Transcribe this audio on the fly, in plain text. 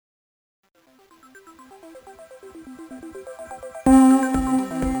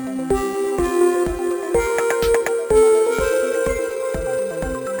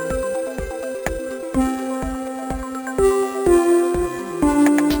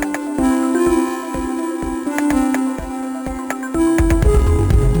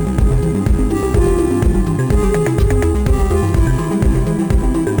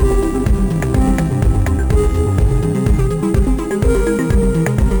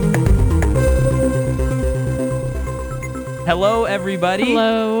Hello, everybody.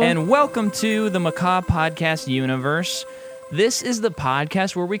 Hello. And welcome to the Macabre Podcast universe. This is the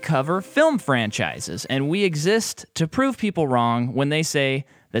podcast where we cover film franchises, and we exist to prove people wrong when they say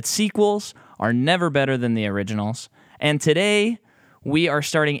that sequels are never better than the originals. And today, we are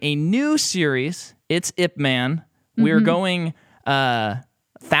starting a new series. It's Ip Man. We're going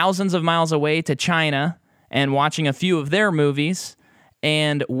thousands of miles away to China and watching a few of their movies.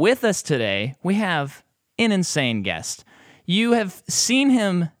 And with us today, we have an insane guest. You have seen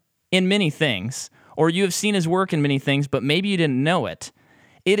him in many things, or you have seen his work in many things, but maybe you didn't know it.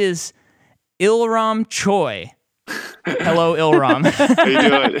 It is iLram Choi. Hello, iLram. How you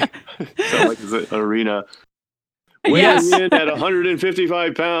doing? Sound like it's an arena. Yes. Weighing in at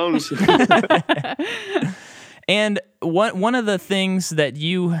 155 pounds. And one of the things that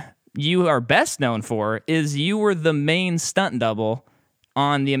you are best known for is you were the main stunt double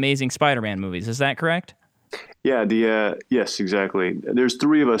on the Amazing Spider-Man movies. Is that correct? Yeah, yes, exactly. There's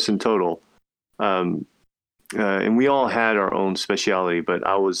three of us in total. And we all had our own speciality, but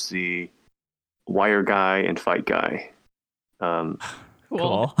I was the wire guy and fight guy.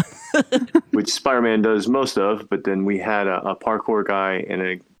 Cool. Which Spider-Man does most of, but then we had a parkour guy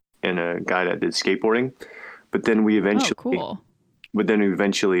and a guy that did skateboarding. But then we eventually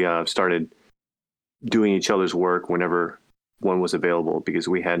started doing each other's work whenever one was available, because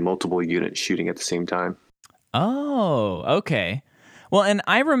we had multiple units shooting at the same time. Oh, okay. Well, and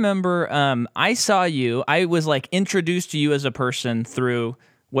I remember I saw you. I was introduced to you as a person through,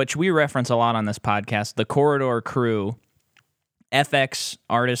 which we reference a lot on this podcast, the Corridor Crew, FX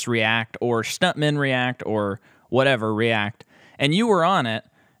Artists React, or Stuntmen React, or whatever React. And you were on it,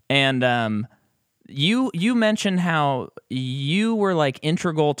 and you mentioned how you were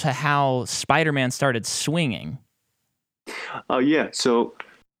integral to how Spider-Man started swinging. Oh, yeah. So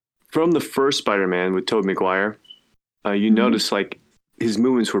from the first Spider-Man with Tobey Maguire, you notice his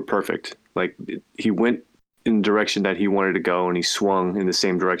movements were perfect. He went in the direction that he wanted to go, and he swung in the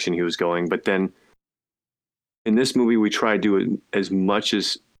same direction he was going. But then in this movie, we try to do it as much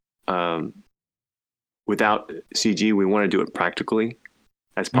as without CG. We want to do it practically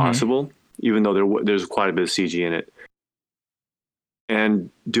as possible, even though there's quite a bit of CG in it. And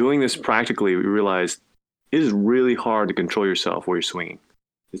doing this practically, we realized it is really hard to control yourself while you're swinging.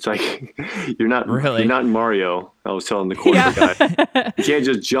 It's like you're not Mario. I was telling the corner guy, you can't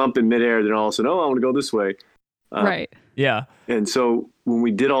just jump in midair. Then all of a sudden, I want to go this way. Right. Yeah. And so when we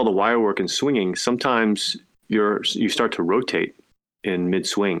did all the wire work and swinging, sometimes you start to rotate in mid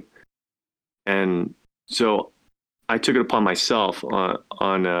swing, and so I took it upon myself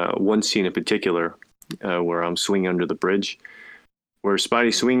on one scene in particular where I'm swinging under the bridge, where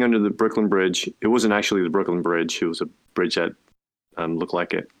Spidey's swinging under the Brooklyn Bridge. It wasn't actually the Brooklyn Bridge. It was a bridge that looked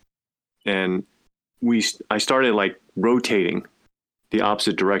like it. And I started rotating the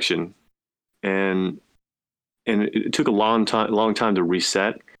opposite direction, and it took a long time to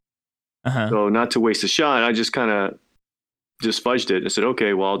reset. So not to waste a shot, I just kind of just fudged it and said,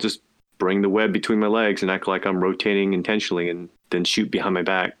 okay, well, I'll just bring the web between my legs and act like I'm rotating intentionally, and then shoot behind my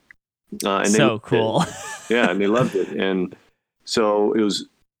back. And so cool. Yeah, and they loved it. And so it was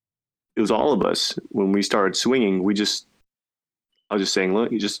all of us when we started swinging. I was just saying,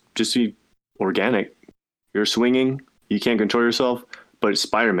 look, you just be organic. You're swinging, you can't control yourself, but it's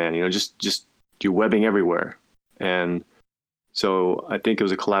Spider-Man, just you're webbing everywhere. And so I think it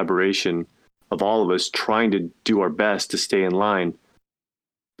was a collaboration of all of us trying to do our best to stay in line,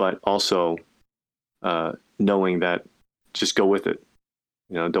 but also knowing that just go with it.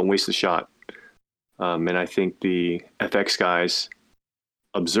 Don't waste the shot. And I think the FX guys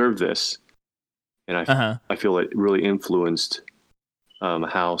observed this, and I feel it really influenced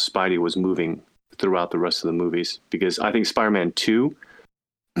how Spidey was moving throughout the rest of the movies. Because I think Spider-Man 2,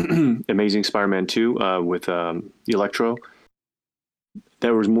 Amazing Spider-Man 2 with Electro,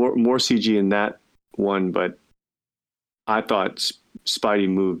 there was more CG in that one, but I thought Spidey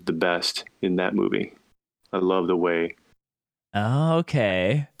moved the best in that movie. I love the way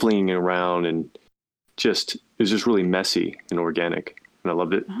flinging around, and it was just really messy and organic, and I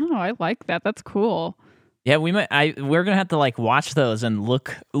loved it. Oh, I like that. That's cool. Yeah, we're gonna have to watch those and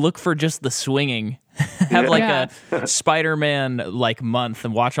look for just the swinging. Have a Spider-Man month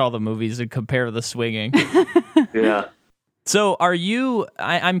and watch all the movies and compare the swinging. Yeah. So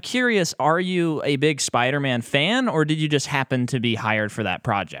I'm curious, are you a big Spider-Man fan, or did you just happen to be hired for that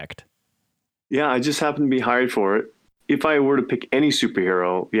project? Yeah, I just happened to be hired for it. If I were to pick any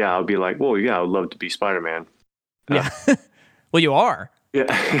superhero, yeah, I'd be like, well, yeah, I would love to be Spider-Man. Yeah. Well, you are. Yeah.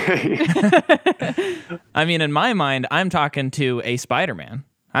 I mean, in my mind, I'm talking to a Spider-Man.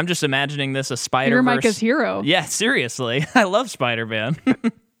 I'm just imagining this a Spider-Verse. You're Micah's hero. Yeah, seriously. I love Spider-Man.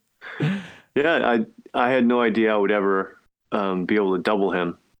 Yeah, I had no idea I would ever be able to double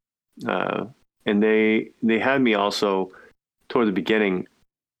him. And they had me also toward the beginning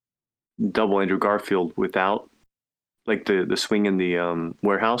double Andrew Garfield without like the swing in the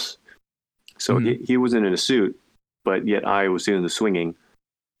warehouse. So he wasn't in a suit, but yet I was doing the swinging.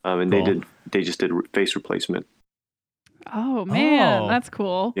 And Cool. they just did face replacement. Oh man, Oh. that's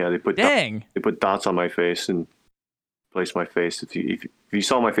cool. Yeah, they put dots on my face and placed my face. If you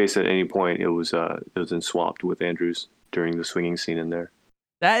saw my face at any point, it was then swapped with Andrew's during the swinging scene in there.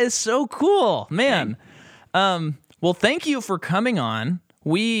 That is so cool, man. Well, thank you for coming on.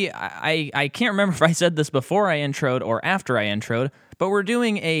 I can't remember if I said this before I introed or after I introed, but we're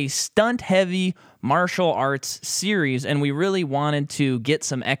doing a stunt-heavy martial arts series, and we really wanted to get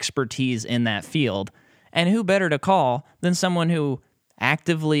some expertise in that field. And who better to call than someone who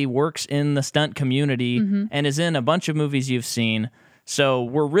actively works in the stunt community and is in a bunch of movies you've seen. So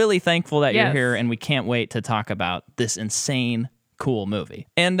we're really thankful that you're Yes. here, and we can't wait to talk about this insane, cool movie.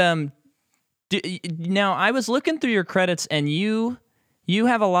 And now I was looking through your credits, and you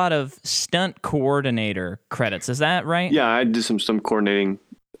have a lot of stunt coordinator credits. Is that right? Yeah, I did some coordinating.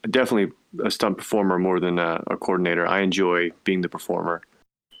 Definitely a stunt performer more than a coordinator. I enjoy being the performer.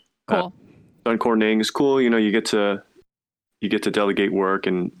 Cool. Stunt coordinating is cool. You know, you get to delegate work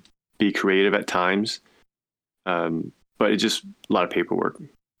and be creative at times. But it's just a lot of paperwork.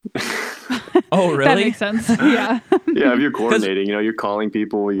 Oh, really? That makes sense. Yeah. Yeah, if you're coordinating, you know, you're calling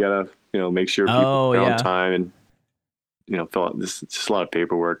people. You gotta, make sure people are on time and fill out this. It's just a lot of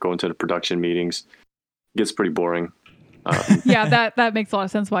paperwork. Going to the production meetings it gets pretty boring. Yeah, that makes a lot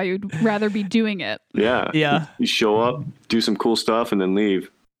of sense why you'd rather be doing it. Yeah. Yeah. You show up, do some cool stuff, and then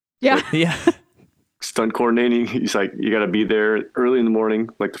leave. Yeah. Yeah. Stunt coordinating, it's like you got to be there early in the morning,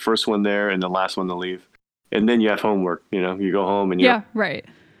 like the first one there and the last one to leave. And then you have homework, you go home and you Yeah, right.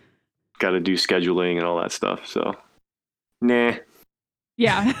 got to do scheduling and all that stuff. So, nah.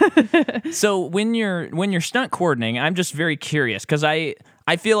 Yeah. So when you're stunt coordinating, I'm just very curious because I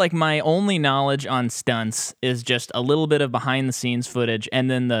feel like my only knowledge on stunts is just a little bit of behind the scenes footage and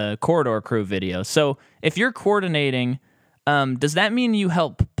then the corridor crew video. So if you're coordinating, does that mean you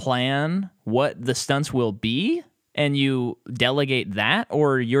help plan what the stunts will be and you delegate that,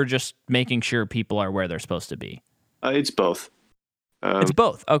 or you're just making sure people are where they're supposed to be? It's both. It's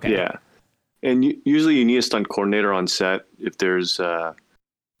both. Okay. Yeah. And usually you need a stunt coordinator on set if there's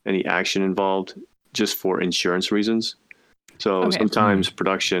any action involved, just for insurance reasons. So sometimes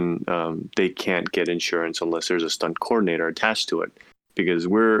production, they can't get insurance unless there's a stunt coordinator attached to it, because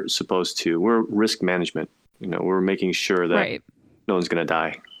we're risk management. We're making sure that no one's going to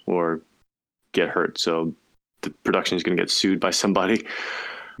die or get hurt. So the production is going to get sued by somebody.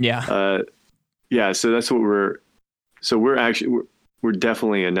 Yeah. Yeah. So that's what we're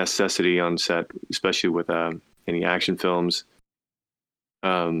definitely a necessity on set, especially with any action films.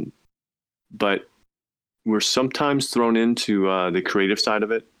 But we're sometimes thrown into the creative side of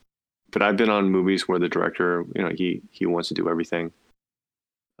it. But I've been on movies where the director, he wants to do everything.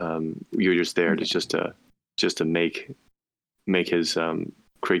 You're just there to just to make his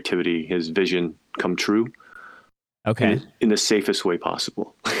creativity, his vision come true. Okay. In the safest way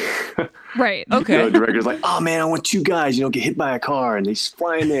possible. Right. Okay. The director's like, oh man, I want two guys, get hit by a car and they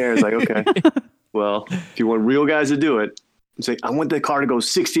fly in there. It's like, okay, well, if you want real guys to do it, it's like, I want the car to go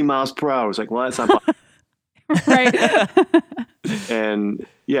 60 miles per hour. It's like, well, that's not possible. Right. And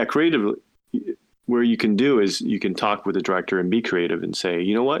yeah, creatively, where you can do is you can talk with the director and be creative and say,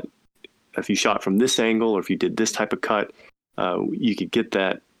 you know what, if you shot from this angle or if you did this type of cut, you could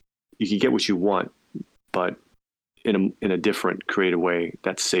get what you want, but in a different creative way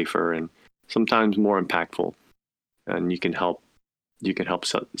that's safer and sometimes more impactful, and you can help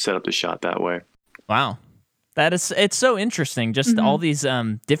set up the shot that way. Wow. It's so interesting, just all these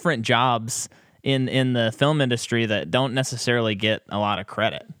different jobs in the film industry that don't necessarily get a lot of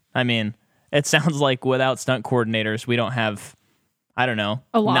credit. I mean, it sounds like without stunt coordinators, we don't have, I don't know,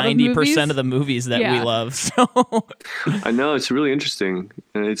 a lot 90% of the movies that we love. So I know, it's really interesting.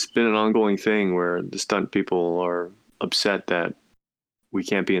 And it's been an ongoing thing where the stunt people are upset that we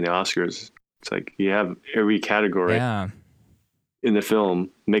can't be in the Oscars. It's like you have every category in the film: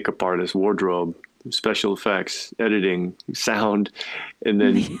 makeup artist, wardrobe, special effects, editing, sound, and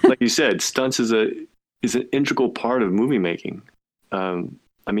then, like you said, stunts is an integral part of movie making.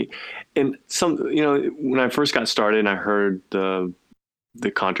 I mean, and some, when I first got started, and I heard the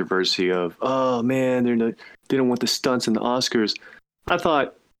controversy of, oh man, they don't want the stunts in the Oscars. I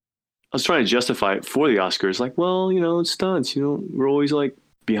was trying to justify it for the Oscars, like, well, it's stunts. We're always like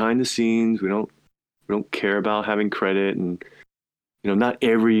behind the scenes. We don't care about having credit, and not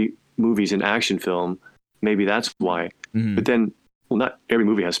every movie's an action film. Maybe that's why. Mhm. But then, well, not every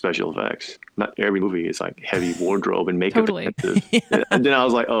movie has special effects. Not every movie is like heavy wardrobe and makeup. Totally. And then I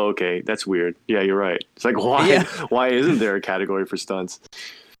was like, oh, okay, that's weird. Yeah, you're right. It's like, why isn't there a category for stunts?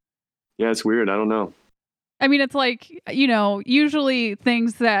 Yeah, it's weird. I don't know. I mean, it's like, usually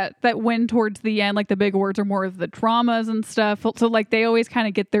things that win towards the end, like the big awards, are more of the dramas and stuff. So like they always kind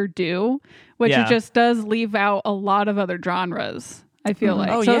of get their due, which Yeah. it just does leave out a lot of other genres, I feel like.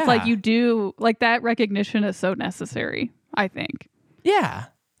 Oh, so it's like yeah. you do, like that recognition is so necessary, I think. Yeah.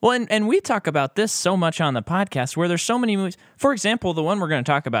 Well, and we talk about this so much on the podcast where there's so many movies. For example, the one we're going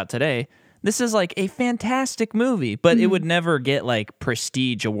to talk about today, this is like a fantastic movie, but it would never get like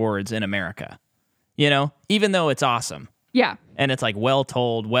prestige awards in America, even though it's awesome. Yeah. And it's like well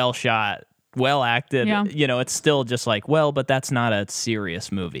told, well shot, well acted. Yeah. It's still just like, well, but that's not a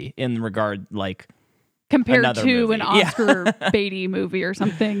serious movie in regard, like Compared another to movie. an Yeah. Oscar baity movie or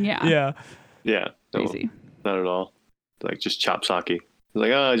something. Yeah. Yeah, no, Crazy. not at all. Like just chop sake. It's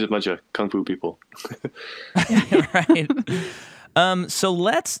like, just a bunch of kung fu people. Right. So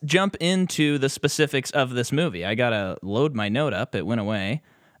let's jump into the specifics of this movie. I gotta load my note up. It went away.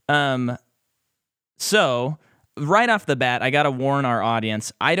 So right off the bat, I gotta warn our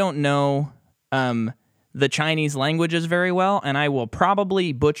audience. I don't know the Chinese languages very well, and I will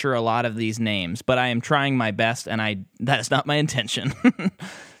probably butcher a lot of these names, but I am trying my best, and that is not my intention.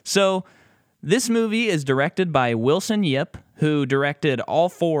 So this movie is directed by Wilson Yip, who directed all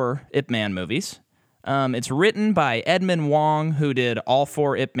 4 Ip Man movies. It's written by Edmund Wong, who did all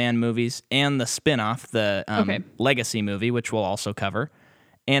 4 Ip Man movies and the spin-off, the Legacy movie, which we'll also cover.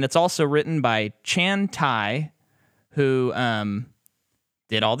 And it's also written by Chan Tai, who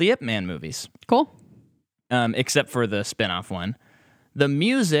did all the Ip Man movies. Cool. Except for the spin-off one. The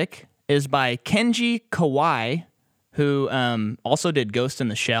music is by Kenji Kawai, who also did Ghost in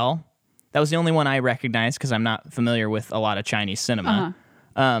the Shell. That was the only one I recognized because I'm not familiar with a lot of Chinese cinema.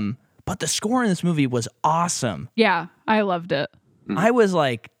 But the score in this movie was awesome. Yeah, I loved it. I was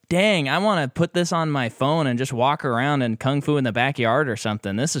like, dang, I want to put this on my phone and just walk around and kung fu in the backyard or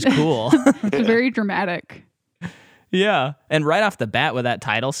something. This is cool. It's very dramatic. Yeah. And right off the bat with that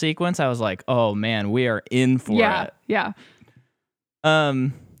title sequence, I was like, oh man, we are in for it. Yeah.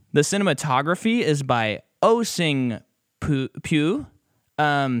 The cinematography is by Oh Sing Pui,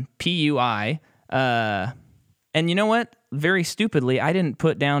 Pui. And you know what? Very stupidly, I didn't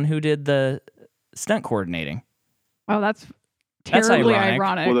put down who did the stunt coordinating. Oh, that's terribly ironic.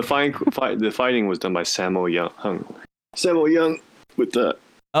 ironic. Well, the fighting was done by Sammo Young. Sammo Young with the.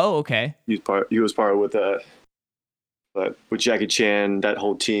 Oh, okay. He was part with with Jackie Chan, that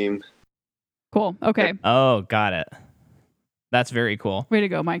whole team. Cool. Okay. Oh, got it. That's very cool. Way to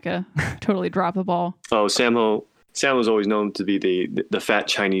go, Micah. Totally drop the ball. Oh, Sammo was always known to be the fat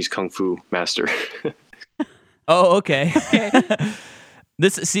Chinese kung fu master. Oh, okay. Okay.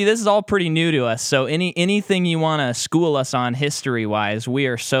 This is all pretty new to us. So anything you want to school us on history wise, we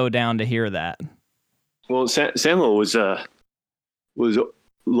are so down to hear that. Well, Sammo was a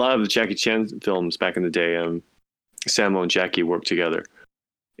lot of the Jackie Chan films back in the day. Sammo and Jackie worked together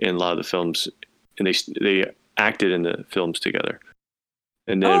in a lot of the films, and they acted in the films together.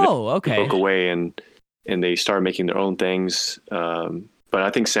 And then they broke away and they started making their own things. But I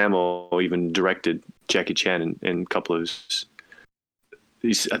think Sammo even directed Jackie Chan in a couple of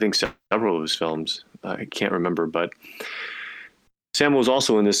I think several of his films. I can't remember, but Sammo was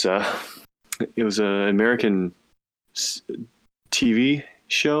also in this. It was an American TV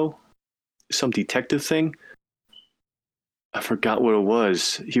show, some detective thing. I forgot what it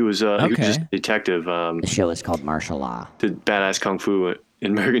was. He was just a detective. The show is called Martial Law. Did badass kung fu, an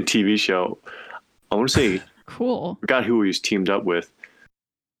American TV show. I want to say, Cool. forgot who he was teamed up with.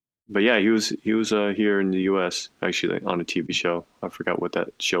 But yeah, he was here in the U.S. actually on a TV show. I forgot what that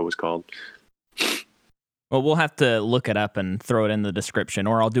show was called. Well, we'll have to look it up and throw it in the description,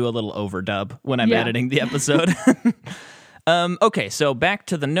 or I'll do a little overdub when I'm editing the episode. Okay, so back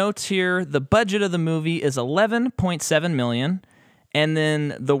to the notes here. The budget of the movie is $11.7 million, and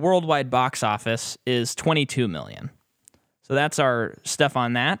then the worldwide box office is $22 million. So that's our stuff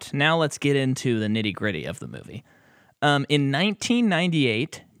on that. Now let's get into the nitty-gritty of the movie. In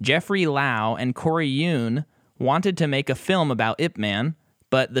 1998, Jeffrey Lau and Corey Yoon wanted to make a film about Ip Man,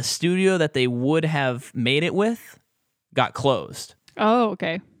 but the studio that they would have made it with got closed. Oh,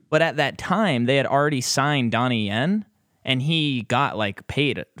 okay. But at that time, they had already signed Donnie Yen, and he got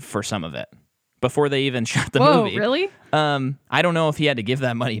paid for some of it before they even shot the movie. Whoa, really? I don't know if he had to give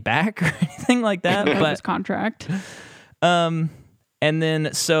that money back or anything like that, His but contract. And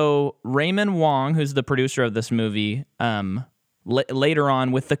then, so Raymond Wong, who's the producer of this movie, later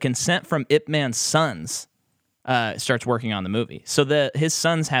on, with the consent from Ip Man's sons, starts working on the movie. So his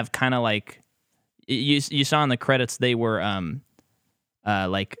sons have kind of like, you saw in the credits, they were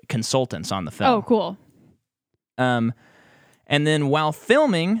like consultants on the film. Oh, cool. And then while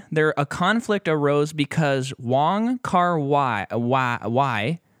filming, a conflict arose because Wong Kar-wai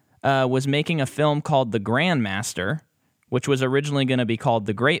was making a film called The Grandmaster, which was originally going to be called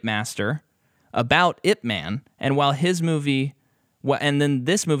The Great Master, about Ip Man. And while his movie, and then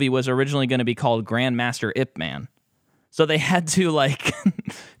this movie was originally going to be called Grandmaster Ip Man. So they had to like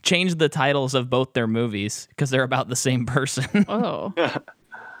change the titles of both their movies because they're about the same person. Oh.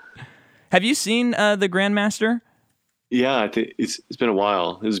 Have you seen The Grandmaster? Yeah, I think it's been a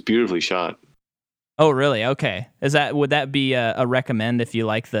while. It was beautifully shot. Oh, really? Okay. Would that be a recommend if you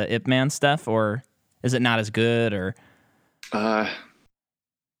like the Ip Man stuff, or is it not as good? Or man,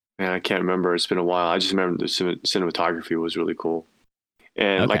 I can't remember. It's been a while. I just remember the cinematography was really cool.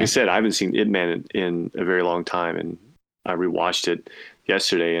 And like I said, I haven't seen Ip Man in a very long time, and I rewatched it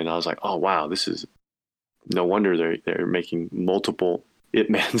yesterday, and I was like, oh wow, this is no wonder they're making multiple Ip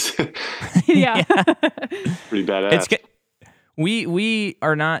Mans. Yeah. Pretty badass. We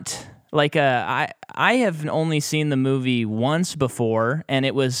are not like I have only seen the movie once before, and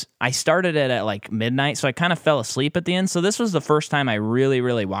I started it at like midnight, so I kind of fell asleep at the end. So this was the first time I really,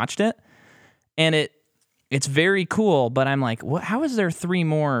 really watched it, and it's very cool. But I'm like, how is there 3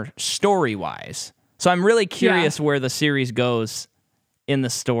 more story wise? So I'm really curious where the series goes in the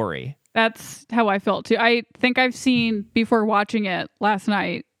story. That's how I felt too. I think I've seen, before watching it last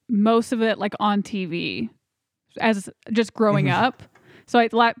night, most of it like on TV as just growing up. So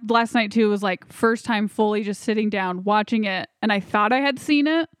last night too was like first time fully just sitting down watching it, and I thought I had seen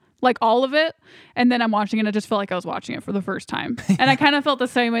it, like all of it, and then I'm watching it and I just felt like I was watching it for the first time. And I kind of felt the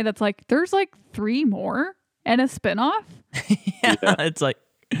same way. That's like, there's like 3 more and a spinoff. Yeah, it's like,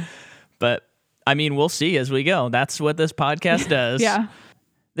 but I mean, we'll see as we go. That's what this podcast does. Yeah.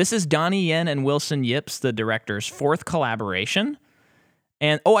 This is Donnie Yen and Wilson Yips, the director's 4th collaboration.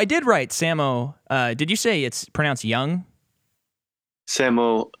 And, I did write Sammo. Did you say it's pronounced Young? I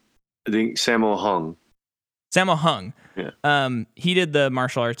think Sammo Hung. Sammo Hung. Yeah. He did the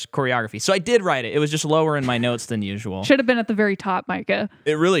martial arts choreography. So I did write it. It was just lower in my notes than usual. Should have been at the very top, Micah.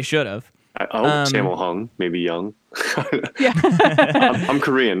 It really should have. I hope Sammo Hung, maybe Young. Yeah. I'm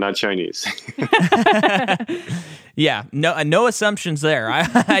Korean, not Chinese. Yeah, no assumptions there.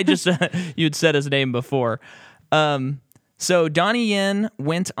 I just you'd said his name before. So Donnie Yen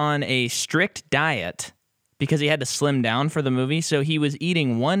went on a strict diet because he had to slim down for the movie. So he was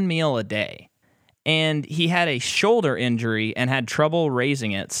eating 1 meal a day, and he had a shoulder injury and had trouble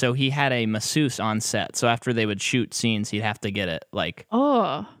raising it. So he had a masseuse on set. So after they would shoot scenes, he'd have to get it like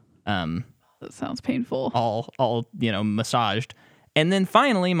that sounds painful. all massaged. And then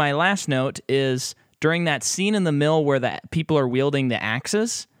finally, my last note is during that scene in the mill where the people are wielding the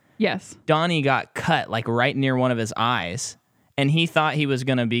axes. Yes. Donnie got cut like right near one of his eyes, and he thought he was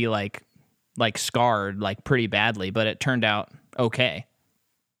gonna be like scarred like pretty badly, but it turned out okay.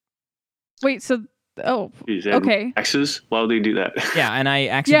 Wait, so Jeez, okay. Axes? Why would they do that? Yeah, and I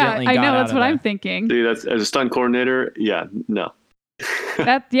accidentally I got know out that's of what the- I'm thinking. Dude, that's as a stunt coordinator. Yeah, no.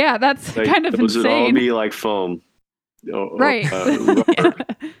 That's Like, kind of those would all insane. be like foam, Right. rubber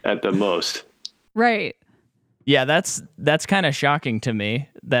at the most. Right. Yeah, that's kind of shocking to me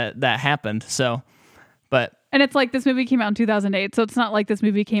that happened. So, but And it's like this movie came out in 2008, so it's not like this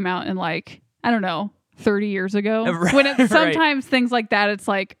movie came out in like, I don't know, 30 years ago. Right, When it's right. sometimes things like that, it's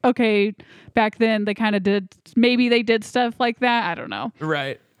like, okay, back then they kind of maybe they did stuff like that. I don't know.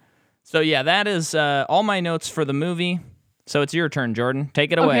 right. So yeah, that is all my notes for the movie. So it's your turn, Jordan.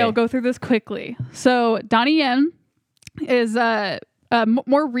 Take it away. Okay, I'll go through this quickly. So Donnie Yen is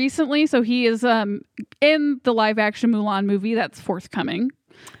more recently, so he is in the live action Mulan movie that's forthcoming.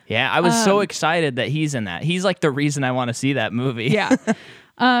 Yeah, I was so excited that he's in that. He's like the reason I want to see that movie. Yeah.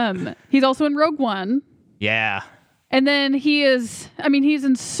 He's also in Rogue One. Yeah. And then he's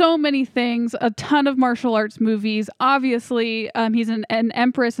in so many things, a ton of martial arts movies. Obviously, he's an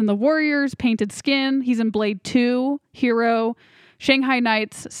Empress in The Warriors, Painted Skin. He's in Blade 2, Hero, Shanghai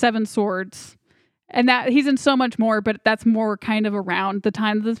Knights, Seven Swords. And that he's in so much more, but that's more kind of around the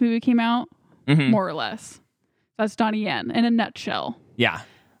time that this movie came out, more or less. That's Donnie Yen in a nutshell. Yeah.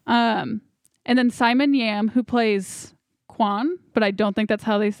 And then Simon Yam, who plays Quan, but I don't think that's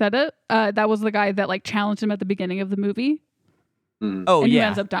how they said it. That was the guy that like challenged him at the beginning of the movie. Oh, And he yeah.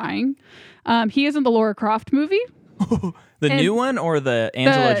 ends up dying. He is in the Laura Croft movie. Oh, the And new one or the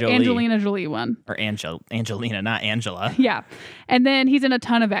Angela Jolie? Angelina Jolie one. Or Angelina, not Angela. Yeah. And then he's in a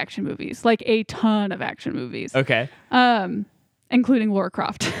ton of action movies, like a ton of action movies. Okay. Including Lara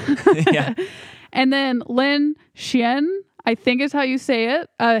Croft. Yeah. And then Lin Xian, I think is how you say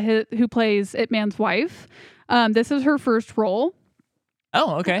it, who plays Ip Man's wife. This is her first role.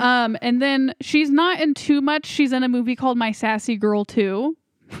 Oh, okay. And then she's not in too much. She's in a movie called My Sassy Girl 2.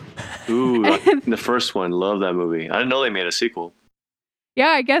 Ooh, the first one. Love that movie. I didn't know they made a sequel. Yeah,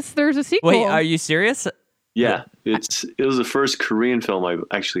 I guess there's a sequel. Wait, are you serious? Yeah, it was the first Korean film I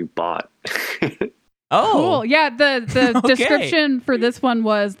actually bought. Oh, Cool. Yeah, the Okay. description for this one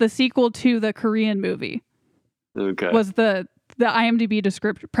was the sequel to the Korean movie. Okay. Was the IMDb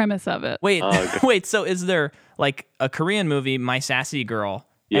description premise of it. Wait, okay. wait. So is there like a Korean movie, My Sassy Girl,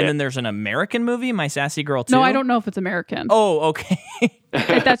 Yeah. and then there's an American movie, My Sassy Girl 2? No, I don't know if it's American. Oh, okay.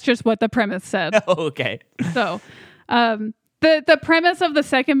 That's just what the premise said. Oh, okay. So, the premise of the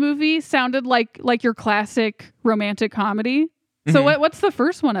second movie sounded like your classic romantic comedy. So what's the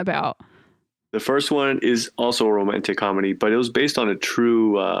first one about? The first one is also a romantic comedy, but it was based on a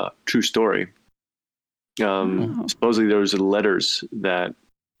true story. Supposedly there was letters that,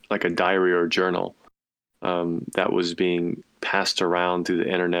 like a diary or a journal, that was being passed around through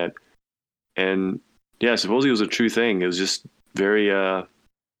the internet, and yeah, supposedly it was a true thing. It was just very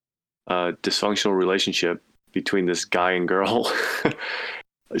dysfunctional relationship between this guy and girl.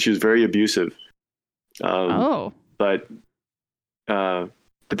 She was very abusive. But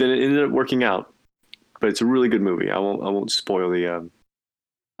then it ended up working out. But it's a really good movie. I won't spoil the.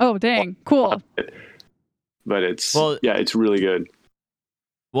 Oh, dang. Cool. But it's really good.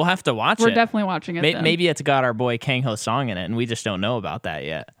 We'll have to watch We're it. definitely watching it. then. Maybe it's got our boy Kang Ho Song in it, and we just don't know about that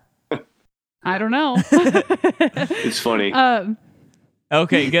yet. I don't know. It's funny.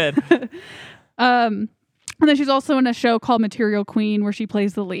 Okay, good. And then she's also in a show called Material Queen where she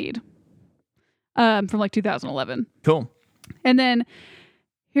plays the lead. From like 2011. Cool. And then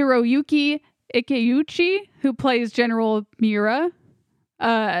Hiroyuki Ikeuchi, who plays General Miura.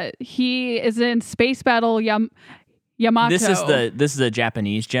 He is in Space Battle Yamato. This is the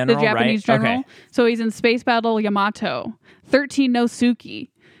Japanese general, the Japanese right? general. Okay. So he's in Space Battle Yamato. 13 no Suki,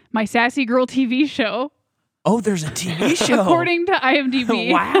 My Sassy Girl TV show. Oh, there's a TV show. According to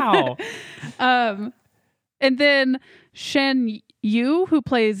IMDb. Wow. And then Shen Yu, who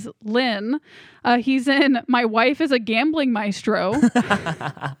plays Lin, he's in My Wife is a Gambling Maestro.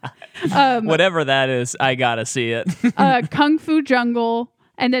 Whatever that is, I gotta see it. Kung Fu Jungle,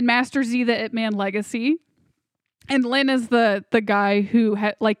 and then Master Z, the Ip Man Legacy. And Lin is the guy who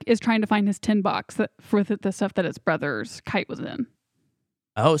is trying to find his tin box for the stuff that his brother's kite was in.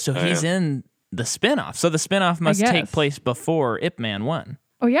 Oh, so he's in the spinoff. So the spinoff must take place before Ip Man 1.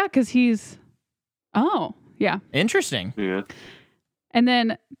 Oh, yeah, because he's... Oh, yeah. Interesting. Yeah. And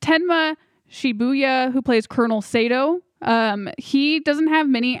then Tenma Shibuya, who plays Colonel Sato. He doesn't have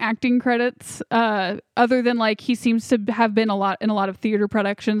many acting credits other than he seems to have been in a lot of theater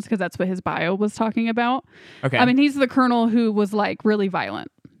productions because that's what his bio was talking about. Okay. I mean, he's the colonel who was really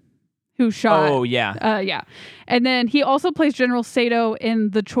violent, who shot. Oh, yeah. Yeah. And then he also plays General Sato in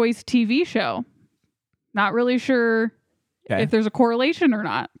the Choice TV show. Not really sure if there's a correlation or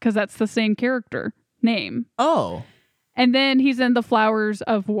not because that's the same character name. Oh. And then he's in The Flowers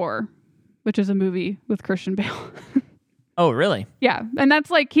of War, which is a movie with Christian Bale. Oh, really? Yeah. And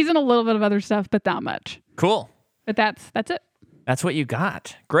that's he's in a little bit of other stuff, but not much. Cool. But that's it. That's what you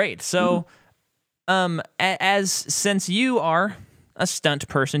got. Great. So, since you are a stunt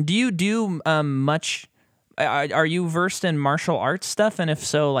person, do you do much? Are you versed in martial arts stuff? And if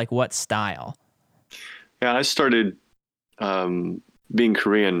so, what style? Yeah, I started being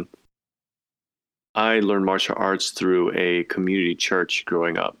Korean. I learned martial arts through a community church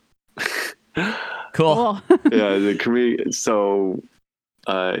growing up. Cool. Yeah, the community. So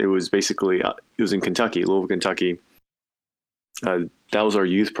it was basically it was in Kentucky, Louisville, Kentucky. That was our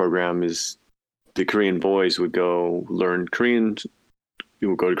youth program. Is the Korean boys would go learn Korean. We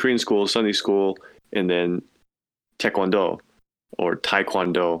would go to Korean school, Sunday school, and then Taekwondo or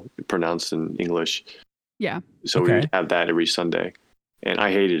Taekwondo, pronounced in English. Yeah. So we would have that every Sunday, and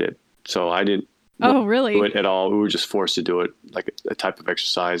I hated it. So I didn't. Oh, really? Do it at all. We were just forced to do it, like a type of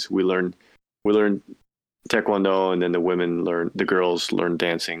exercise. We learned Taekwondo, and then the girls learned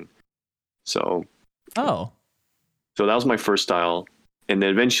dancing. So that was my first style, and then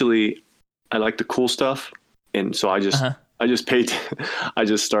eventually I liked the cool stuff, and so I just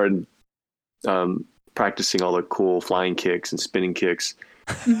started practicing all the cool flying kicks and spinning kicks,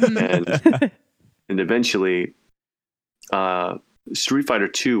 and eventually Street Fighter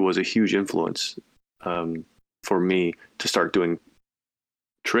 2 was a huge influence. for me to start doing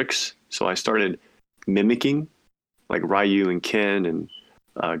tricks. So I started mimicking like Ryu and Ken and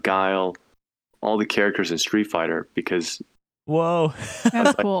Guile, all the characters in Street Fighter, because Whoa.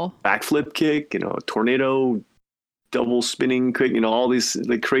 That's cool. backflip kick, tornado, double spinning kick, all these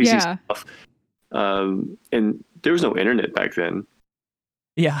like crazy stuff. And there was no internet back then.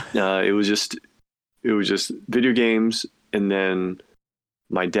 Yeah. It was just video games. And then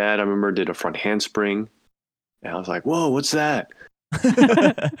my dad, I remember, did a front handspring, and I was like, "Whoa, what's that?"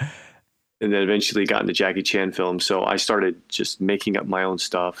 And then eventually got into Jackie Chan films. So I started just making up my own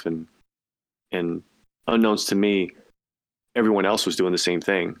stuff, and unknowns to me, everyone else was doing the same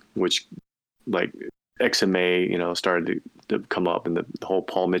thing, which like XMA, started to come up, and the whole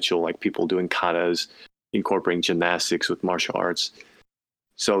Paul Mitchell, like people doing katas, incorporating gymnastics with martial arts.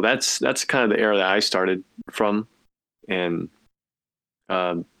 So that's kind of the era that I started from, and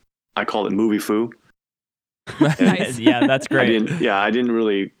I call it movie foo. Nice. Yeah, that's great. I didn't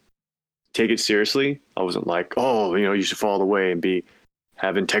really take it seriously. I wasn't like, oh, you should follow the way and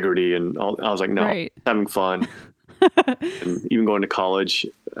have integrity and all. I was like, no, Right. having fun. And even going to college,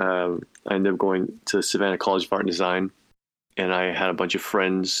 I ended up going to Savannah College of Art and Design, and I had a bunch of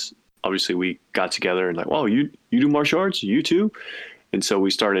friends. Obviously, we got together and like, wow, you do martial arts, you too, and so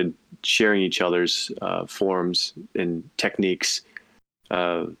we started sharing each other's forms and techniques.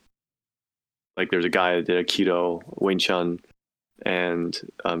 Like there's a guy that did Aikido, Wing Chun, and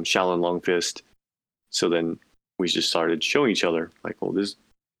Shaolin Long Fist. So then we just started showing each other, like, well, this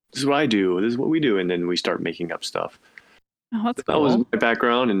is what I do, this is what we do, and then we start making up stuff. Oh, that's That cool. was my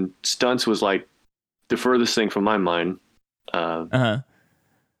background, and stunts was like the furthest thing from my mind. Because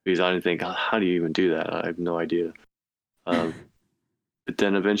I didn't think, how do you even do that? I have no idea. But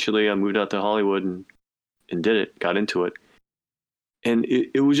then eventually I moved out to Hollywood and did it, got into it. And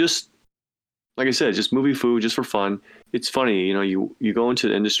it was just, like I said, just movie food, just for fun. It's funny, you go into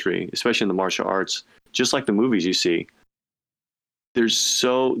the industry, especially in the martial arts, just like the movies you see,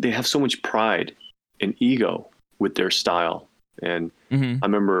 they have so much pride and ego with their style. And I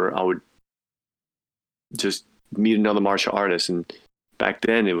remember I would just meet another martial artist, and back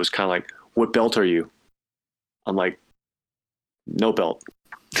then it was kind of like, what belt are you? I'm like, no belt.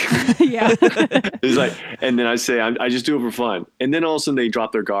 Yeah. It's like, and then I say, I just do it for fun. And then all of a sudden they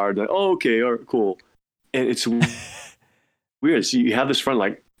drop their guard, like, oh, okay, all right, cool. And it's weird. So you have this friend,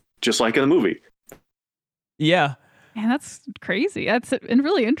 like, just like in the movie. Yeah. Man, that's crazy. That's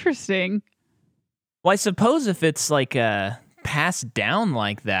really interesting. Well, I suppose if it's like passed down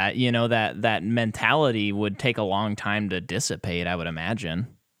like that, that mentality would take a long time to dissipate, I would imagine,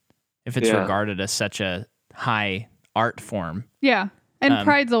 if it's regarded as such a high art form. Yeah. And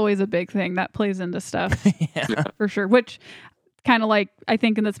pride's always a big thing that plays into stuff. Yeah. For sure. Which kind of like, I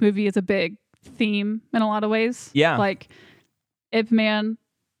think in this movie is a big theme in a lot of ways. Yeah. Like, Ip Man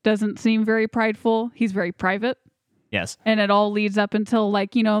doesn't seem very prideful. He's very private. Yes. And it all leads up until,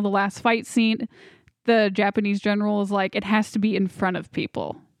 like, the last fight scene. The Japanese general is like, it has to be in front of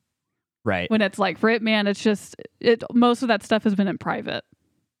people. Right. When it's like, for Ip Man, it's just, most of that stuff has been in private.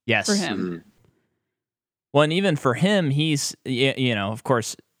 Yes. For him. Mm-hmm. Well, and even for him, he's, of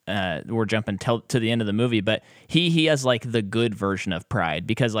course, we're jumping to the end of the movie, but he has like the good version of pride,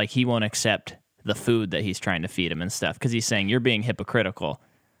 because like he won't accept the food that he's trying to feed him and stuff, because he's saying, you're being hypocritical.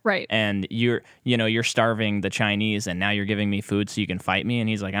 Right. And you're starving the Chinese, and now you're giving me food so you can fight me. And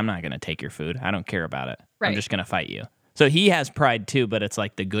he's like, I'm not going to take your food. I don't care about it. Right. I'm just going to fight you. So he has pride too, but it's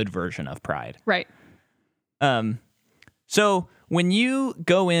like the good version of pride. Right. So when you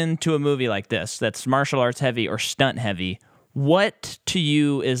go into a movie like this, that's martial arts heavy or stunt heavy, what to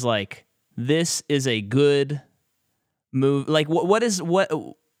you is like, this is a good move? Like what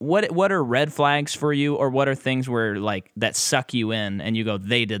are red flags for you, or what are things where like that suck you in and you go,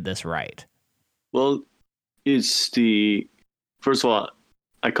 they did this right? Well, first of all,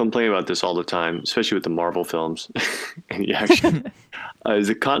 I complain about this all the time, especially with the Marvel films and the action, is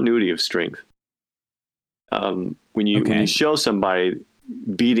the continuity of strength. When you show somebody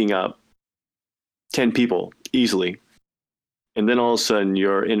beating up 10 people easily, and then all of a sudden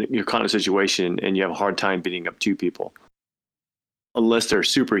you're caught in a situation and you have a hard time beating up 2 people, unless they're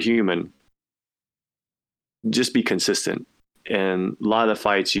superhuman, just be consistent. And a lot of the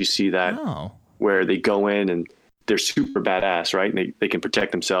fights you see that where they go in and they're super badass, right? And they can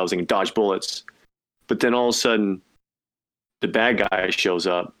protect themselves, they can dodge bullets. But then all of a sudden the bad guy shows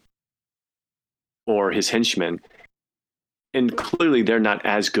up, or his henchmen, and clearly they're not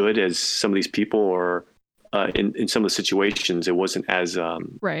as good as some of these people, or in some of the situations it wasn't as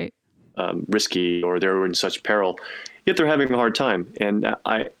risky, or they were in such peril, yet they're having a hard time. And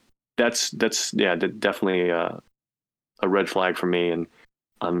that's definitely a red flag for me. And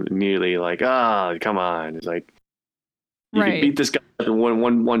I'm immediately like, come on. It's like, you can beat this guy with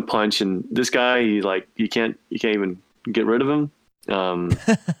one punch, and this guy, you can't even get rid of him.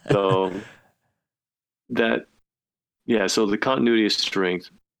 So that, so the continuity of strength,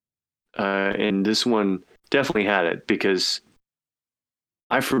 and this one definitely had it, because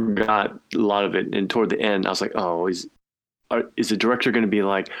I forgot a lot of it, and toward the end, I was like, oh, is the director going to be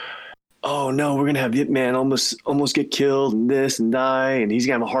like, oh no, we're going to have Ip Man almost get killed and this and die, and he's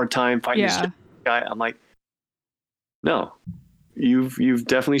going to have a hard time fighting this guy? I'm like, no, you've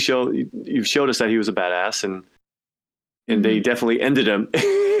definitely showed us that he was a badass, and they definitely ended him.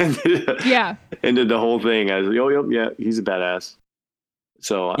 Ended the whole thing as, he's a badass.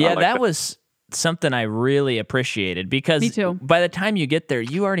 So that was something I really appreciated, because Me too. By the time you get there,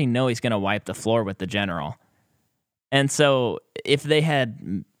 you already know he's going to wipe the floor with the general. And so if they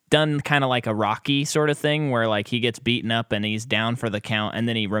had done kind of like a Rocky sort of thing, where like he gets beaten up and he's down for the count, and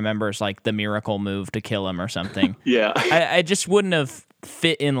then he remembers like the miracle move to kill him or something. I just wouldn't have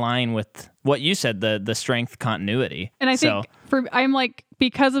fit in line with what you said, the strength continuity. And I think I'm like,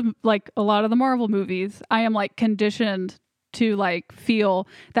 because of like a lot of the Marvel movies, I am like conditioned to like feel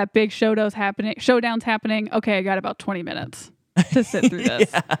that big showdown's happening. Okay, I got about 20 minutes to sit through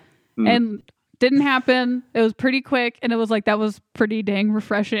this. And didn't happen. It was pretty quick, and it was like, that was pretty dang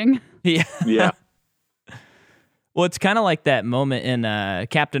refreshing. Yeah. Well, it's kind of like that moment in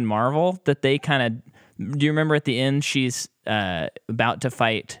Captain Marvel that they kind of, do you remember at the end, she's about to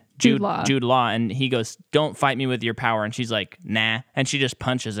fight Jude Law, and he goes, "Don't fight me with your power," and she's like, "Nah," and she just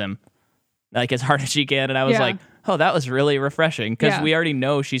punches him like as hard as she can, and I was like, oh, that was really refreshing, because we already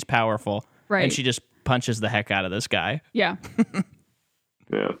know she's powerful, and she just punches the heck out of this guy. Yeah.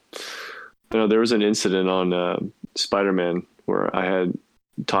 There was an incident on Spider-Man where I had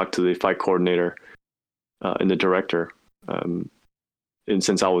talked to the fight coordinator and the director, and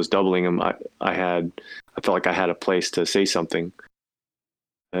since I was doubling him, I felt like I had a place to say something,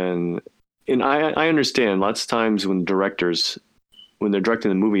 and I understand lots of times when directors, when they're directing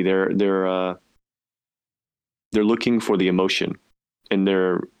the movie, they're looking for the emotion, and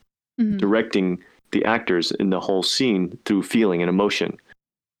they're directing the actors in the whole scene through feeling and emotion.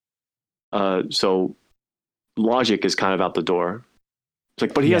 So logic is kind of out the door. It's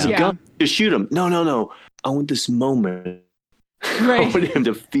like, but he has a gun to shoot him. No. I want this moment. I want him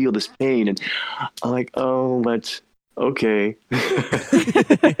to feel this pain. And I'm like, oh, that's okay.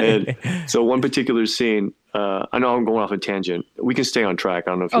 And so one particular scene, I know I'm going off a tangent. We can stay on track.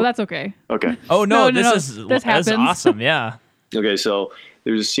 I don't know if that's okay. Okay. Oh, no, this is awesome. Yeah. Okay, so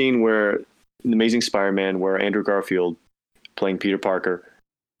there's a scene where in The Amazing Spider-Man where Andrew Garfield, playing Peter Parker,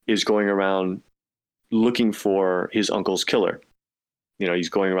 is going around looking for his uncle's killer. He's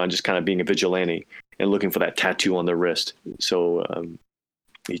going around just kind of being a vigilante and looking for that tattoo on the wrist, so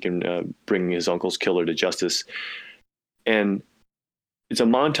he can bring his uncle's killer to justice. And it's a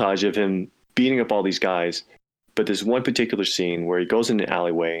montage of him beating up all these guys, but there's one particular scene where he goes in an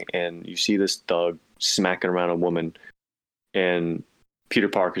alleyway and you see this thug smacking around a woman, and Peter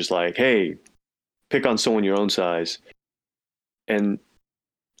Parker's like, "Hey, pick on someone your own size." And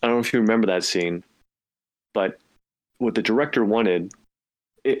I don't know if you remember that scene, but what the director wanted,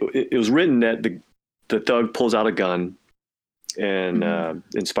 it was written that the thug pulls out a gun, and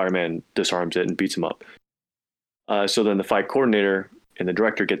Spider-Man disarms it and beats him up. So then the fight coordinator and the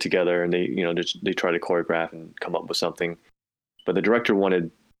director get together, and they try to choreograph and come up with something. But the director wanted,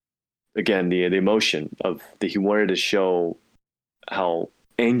 again, the emotion of he wanted to show how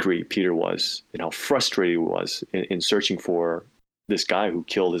angry Peter was and how frustrated he was in searching for this guy who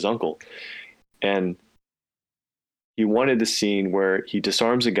killed his uncle. And he wanted the scene where he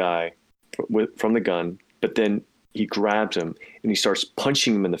disarms a guy from the gun, but then he grabs him and he starts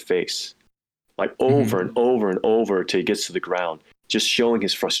punching him in the face, like over and over and over till he gets to the ground, just showing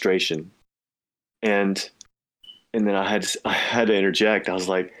his frustration. And then I had to interject. I was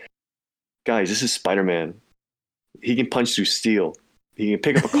like, guys, this is Spider-Man. He can punch through steel. He can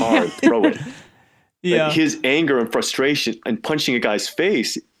pick up a car and throw it. Like his anger and frustration and punching a guy's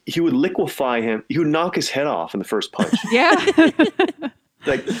face, he would liquefy him. He would knock his head off in the first punch.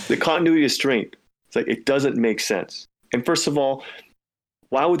 Like the continuity of strength. It's like, it doesn't make sense. And first of all,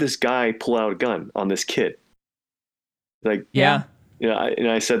 why would this guy pull out a gun on this kid? Like,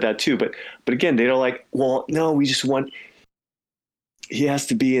 I said that too. But again, they're like, well, no, we just want, he has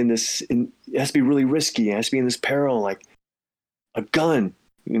to be it has to be really risky. It has to be in this peril, like a gun.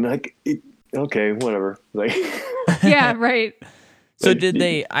 Okay, whatever. Like, yeah, right. So did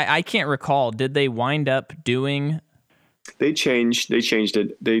they? I can't recall. Did they wind up doing? They changed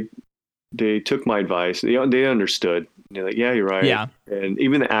it. they took my advice. They understood. They're like, yeah, you're right. Yeah. And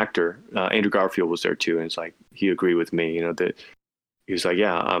even the actor, Andrew Garfield, was there too, and it's like he agreed with me. That he was like,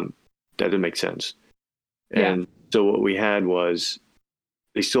 yeah, that didn't make sense. And so what we had was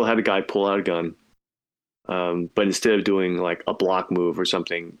they still had a guy pull out a gun, but instead of doing like a block move or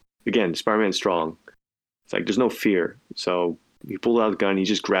something, again, Spider-Man's strong. It's like there's no fear. So he pulled out the gun. He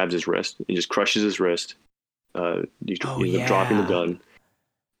just grabs his wrist. He just crushes his wrist. He ends up dropping the gun,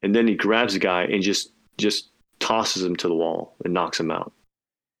 and then he grabs the guy and just tosses him to the wall and knocks him out.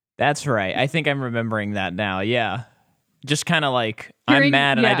 That's right. I think I'm remembering that now. Yeah. Just kind of like, I'm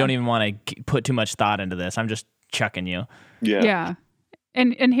mad and I don't even want to put too much thought into this. I'm just chucking you. Yeah. Yeah.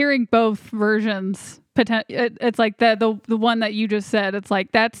 And hearing both versions, it's like the one that you just said, it's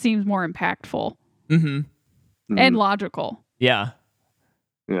like that seems more impactful and logical. Yeah.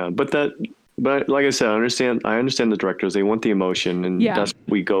 Yeah. But like I said, I understand the directors. They want the emotion, and that's what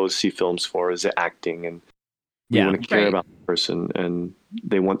we go see films for, is the acting, and we want to care about the person, and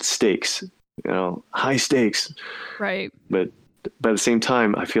they want stakes, high stakes. Right. But at the same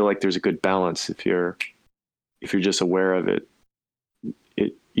time, I feel like there's a good balance if you're just aware of it.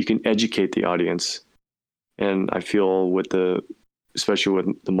 You can educate the audience, and I feel especially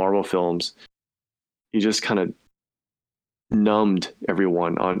with the Marvel films, you just kind of numbed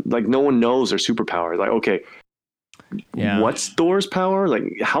everyone on, like, no one knows their superpower. Like, okay, what's Thor's power? Like,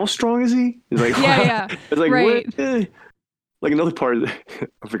 how strong is he? It's like, it's like, right. What? Like another part of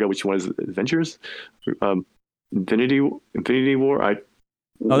I forgot which one is it, Adventures, Infinity War.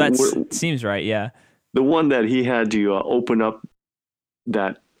 That seems right. Yeah, the one that he had to open up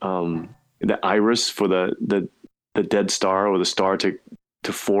that iris for the dead star, or the star to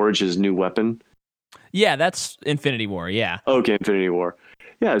forge his new weapon. Yeah, that's Infinity War. Yeah. Okay, Infinity War.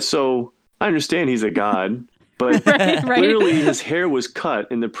 Yeah, so I understand he's a god, but right. clearly his hair was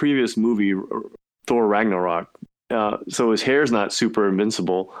cut in the previous movie, Thor Ragnarok. So his hair's not super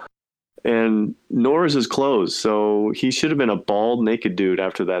invincible, and nor is his clothes. So he should have been a bald, naked dude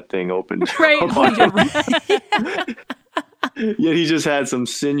after that thing opened. Right. Yet he just had some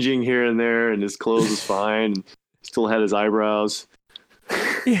singeing here and there, and his clothes was fine. And still had his eyebrows.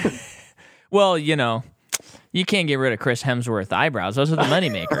 Yeah. Well, you can't get rid of Chris Hemsworth eyebrows. Those are the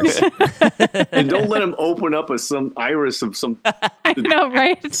moneymakers. And don't let him open up some iris of some I know,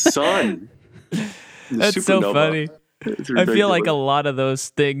 right? sun. That's so funny. I feel like a lot of those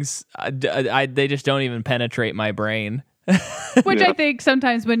things, they just don't even penetrate my brain. Which I think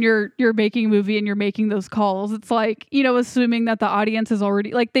sometimes when you're making a movie and you're making those calls, it's like, assuming that the audience is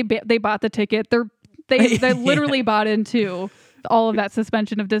already, like, they bought the ticket. They literally bought into all of that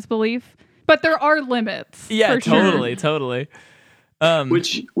suspension of disbelief. But there are limits. Yeah, for totally.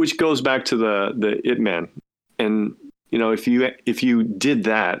 Which goes back to the Ip Man. And if you did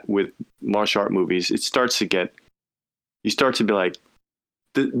that with martial art movies, you start to be like,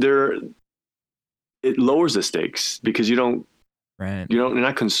 it lowers the stakes, because you're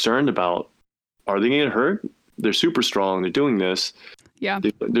not concerned about, are they going to hurt? They're super strong. They're doing this. Yeah.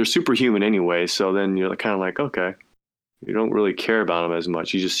 They're superhuman anyway. So then you're kind of like, okay, you don't really care about them as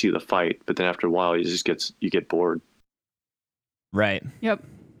much. You just see the fight, but then after a while, you get bored. Right. Yep.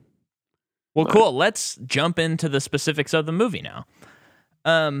 Well, cool. Let's jump into the specifics of the movie now.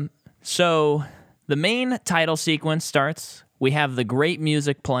 So the main title sequence starts. We have the great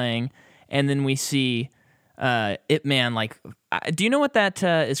music playing, and then we see Ip Man. Like, do you know what that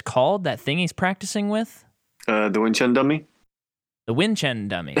is called? That thing he's practicing with? The Wing Chun dummy. The Wing Chun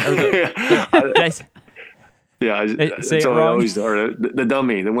dummy. Say it wrong? The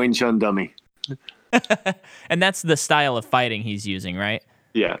dummy, the Wing Chun dummy. And that's the style of fighting he's using, right?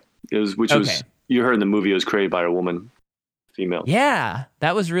 Yeah, was you heard in the movie, it was created by a woman, female. Yeah,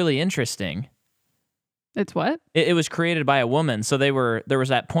 that was really interesting. It's what? It was created by a woman. So there was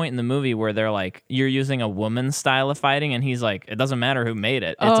that point in the movie where they're like, you're using a woman's style of fighting, and he's like, it doesn't matter who made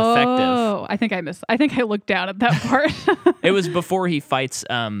it. It's effective. Oh, I think I looked down at that part. It was before he fights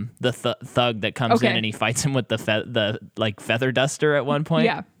the thug that comes in, and he fights him with the feather duster at one point.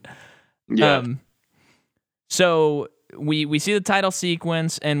 Yeah. So we see the title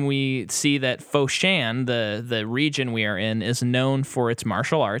sequence, and we see that Foshan, the region we are in, is known for its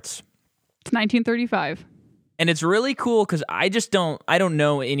martial arts. It's 1935. And it's really cool because I don't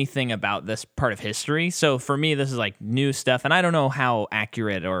know anything about this part of history. So for me, this is like new stuff, and I don't know how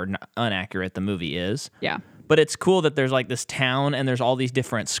accurate or inaccurate the movie is. Yeah. But it's cool that there's like this town, and there's all these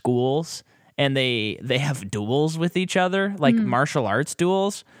different schools, and they have duels with each other, like martial arts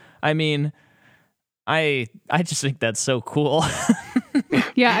duels. I mean, I just think that's so cool.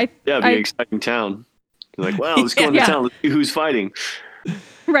 Yeah. It'd be an exciting town. You're like, wow, let's go into town. Let's see who's fighting.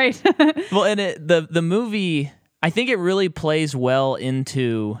 Right. Well, and the movie, I think it really plays well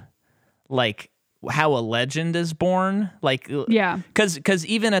into like how a legend is born. Like, Yeah. because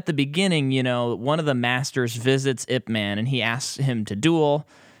even at the beginning, one of the masters visits Ip Man and he asks him to duel,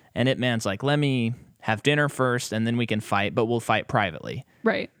 and Ip Man's like, "Let me have dinner first, and then we can fight, but we'll fight privately."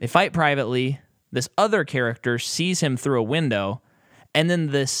 Right. They fight privately. This other character sees him through a window, and then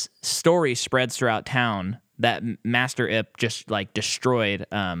this story spreads throughout town that Master Ip just like destroyed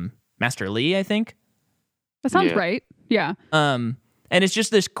Master Lee, I think. That sounds right. Yeah. And it's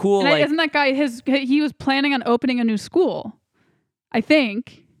just this cool, and isn't that guy, he was planning on opening a new school, I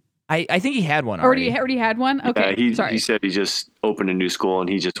think. I think he had one already. Already had one? Okay, sorry. He said he just opened a new school and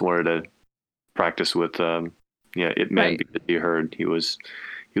he just wanted to practice with Ip Man because he heard he was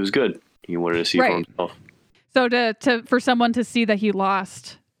good. He wanted to see for himself. So for someone to see that he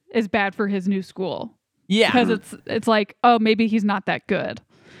lost is bad for his new school. Yeah. Because it's like, oh, maybe he's not that good.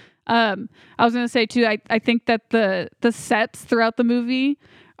 I was going to say too, I think that the sets throughout the movie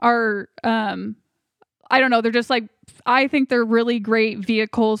are, I don't know, they're just like, I think they're really great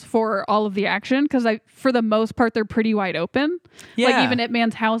vehicles for all of the action because for the most part, they're pretty wide open. Yeah. Like even Ip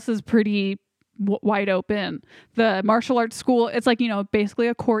Man's house is pretty wide open. The martial arts school, it's like, basically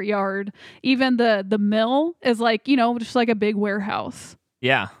a courtyard. Even the mill is like, just like a big warehouse.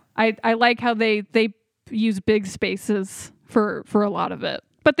 Yeah. I like how they use big spaces for a lot of it.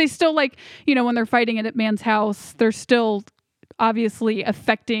 But they still like, when they're fighting at Ip Man's house, they're still obviously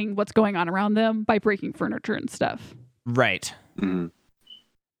affecting what's going on around them by breaking furniture and stuff. Right.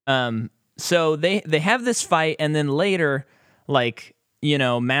 Mm-hmm. So they have this fight, and then later, like,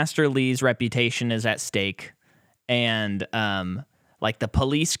 Master Lee's reputation is at stake, and like the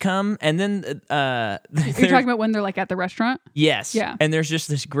police come, and then Are you talking about when they're like at the restaurant? Yes. Yeah. And there's just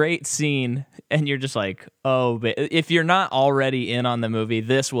this great scene, and you're just like, oh, but if you're not already in on the movie,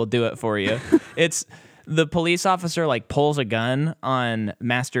 this will do it for you. It's the police officer like pulls a gun on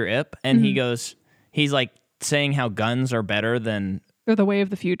Master Ip, and he's like saying how guns are better than. They're the way of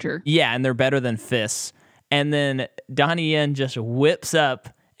the future. Yeah, and they're better than fists. And then Donnie Yen just whips up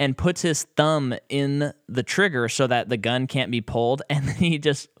and puts his thumb in the trigger so that the gun can't be pulled, and then he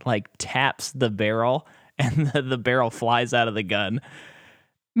just like taps the barrel, and the barrel flies out of the gun.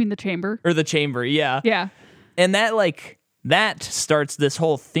 You mean the chamber? Or the chamber, yeah. Yeah. And that starts this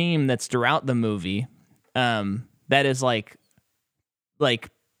whole theme that's throughout the movie. That is like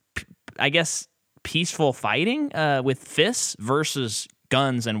I guess peaceful fighting with fists versus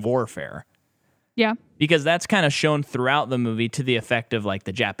guns and warfare. Yeah. Because that's kind of shown throughout the movie to the effect of like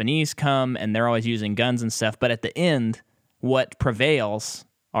the Japanese come and they're always using guns and stuff. But at the end, what prevails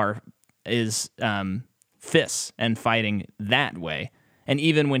is fists and fighting that way. And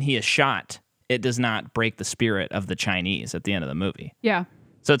even when he is shot, it does not break the spirit of the Chinese at the end of the movie. Yeah.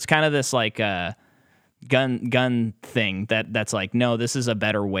 So it's kind of this like gun thing that's like, no, this is a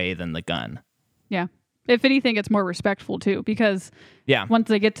better way than the gun. Yeah. If anything, it's more respectful too, because once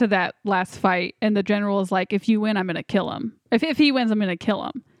they get to that last fight and the general is like, if you win, I'm going to kill him. If he wins, I'm going to kill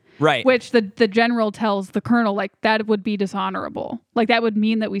him. Right. Which the general tells the colonel, like, that would be dishonorable. Like, that would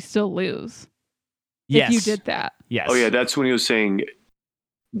mean that we still lose. Yes. If you did that. Yes. Oh, yeah. That's when he was saying,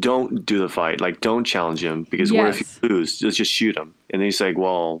 don't do the fight. Like, don't challenge him, because what if you lose? Let's just shoot him. And then he's like,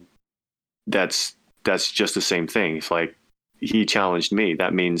 well, that's just the same thing. It's like, he challenged me.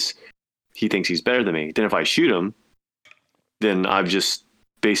 That means he thinks he's better than me. Then if I shoot him, then I've just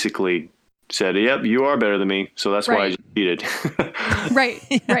basically said, yep, you are better than me. So that's why I just cheated.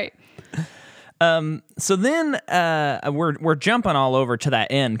 Right. Right. So then we're jumping all over to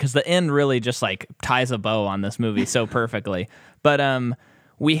that end, because the end really just like ties a bow on this movie so perfectly. But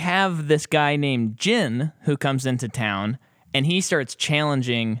we have this guy named Jin who comes into town, and he starts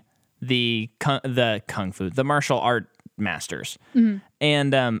challenging the martial art masters. Mm-hmm.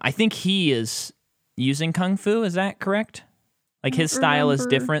 And I think he is using kung fu. Is that correct? Like his style is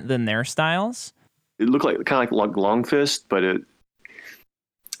different than their styles. It looked like kind of like long fist, but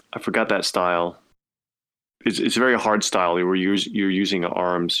I forgot that style. It's a very hard style where you're using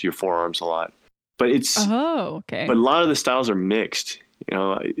your forearms a lot. But okay. But a lot of the styles are mixed.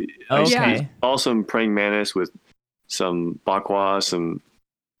 I saw some praying mantis with some bakwa,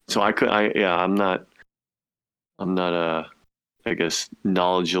 so I'm not I guess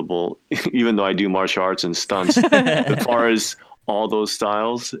knowledgeable, even though I do martial arts and stunts. As far as all those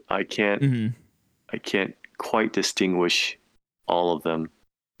styles, I can't quite distinguish all of them.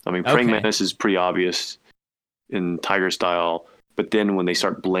 I mean, praying mantis is pretty obvious in tiger style, but then when they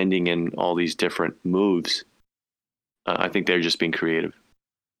start blending in all these different moves, I think they're just being creative.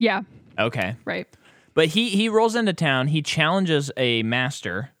 Yeah. Okay. Right. But he rolls into town. He challenges a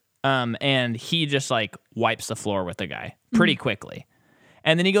master, and he just like wipes the floor with the guy pretty quickly.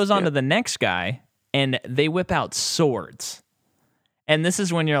 And then he goes on to the next guy, and they whip out swords. And this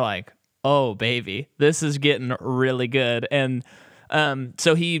is when you're like, oh, baby, this is getting really good. And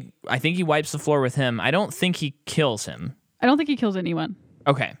so I think he wipes the floor with him. I don't think he kills him. I don't think he kills anyone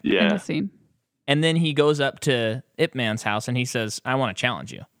Okay. in Yeah. this scene. And then he goes up to Ip Man's house, and he says, I want to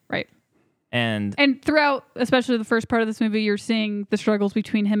challenge you. Right. And throughout, especially the first part of this movie, you're seeing the struggles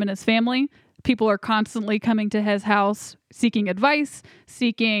between him and his family. People are constantly coming to his house seeking advice,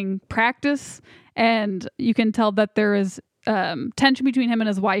 seeking practice, and you can tell that there is tension between him and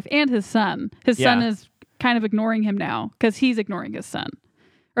his wife and his son. His son is kind of ignoring him now because he's ignoring his son,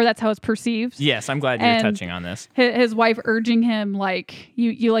 or that's how it's perceived. Yes, I'm glad you're touching on this. His wife urging him like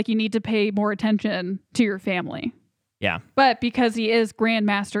you need to pay more attention to your family. Yeah. But because he is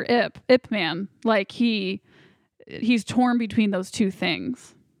Grandmaster Ip Man, like he's torn between those two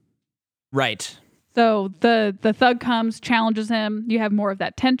things. Right. So the thug comes, challenges him. You have more of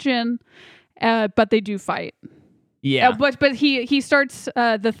that tension, but they do fight. Yeah. But he starts.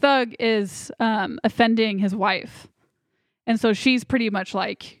 The thug is offending his wife, and so she's pretty much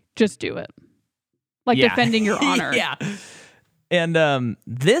like, just do it, like defending your honor. Yeah. And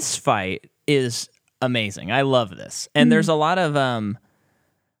this fight is amazing. I love this, and there's a lot of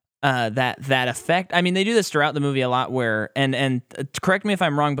that effect. I mean, they do this throughout the movie a lot, where and correct me if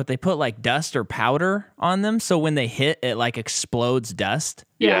I'm wrong, but they put like dust or powder on them, so when they hit, it like explodes dust.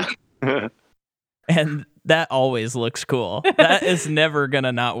 Yeah. And that always looks cool. That is never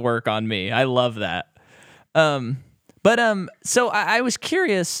gonna not work on me. I love that. So I was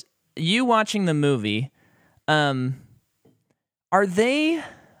curious, you watching the movie, are they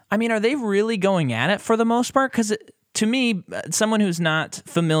really going at it for the most part? Because to me, someone who's not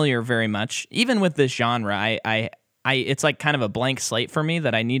familiar very much, even with this genre, I it's like kind of a blank slate for me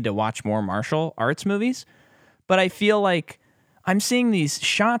that I need to watch more martial arts movies. But I feel like I'm seeing these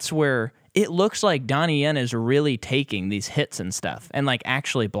shots where it looks like Donnie Yen is really taking these hits and stuff and like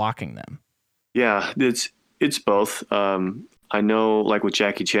actually blocking them. Yeah, it's both. I know, like with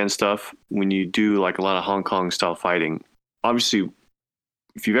Jackie Chan stuff, when you do like a lot of Hong Kong style fighting, obviously,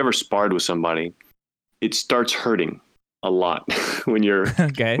 if you've ever sparred with somebody, it starts hurting a lot when you're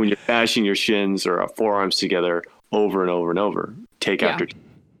when you're bashing your shins or forearms together over and over and over, take after take.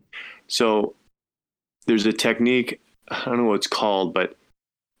 So there's a technique, I don't know what it's called, but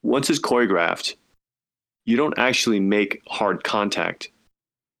once it's choreographed, you don't actually make hard contact.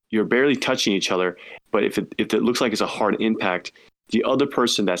 You're barely touching each other, but if it looks like it's a hard impact, the other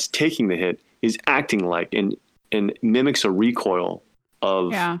person that's taking the hit is acting like and mimics a recoil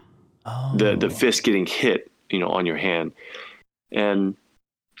of the fist getting hit, on your hand. And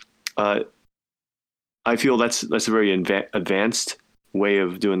I feel that's a very advanced way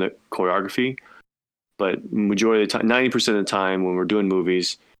of doing the choreography. But majority of the time, 90% of the time when we're doing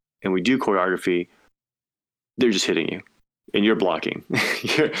movies and we do choreography, they're just hitting you and you're blocking.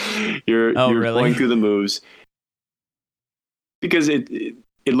 you're really? going through the moves because it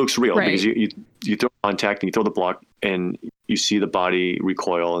looks real, right. because you throw contact and you throw the block and you see the body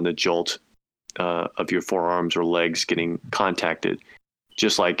recoil and the jolt of your forearms or legs getting contacted,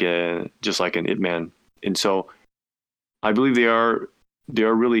 just like an Ip Man. And so I believe they are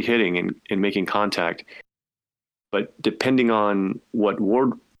really hitting and making contact. But depending on what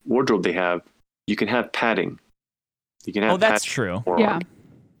wardrobe they have, you can have padding. You can have that's true.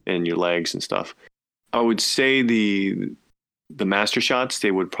 And your legs and stuff. I would say the master shots,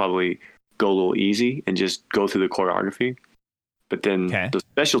 they would probably go a little easy and just go through the choreography. But then the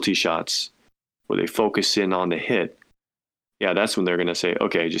specialty shots where they focus in on the hit, that's when they're going to say,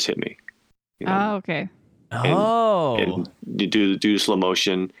 okay, just hit me. Okay. And you do slow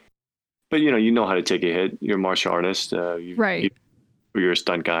motion, but you know how to take a hit. You're a martial artist, you're a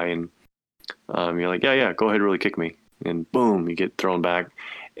stunt guy, and you're like, go ahead, really kick me, and boom, you get thrown back.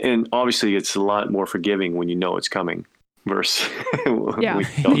 And obviously, it's a lot more forgiving when you know it's coming versus when you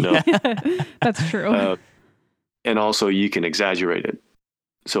don't know. That's true. And also, you can exaggerate it,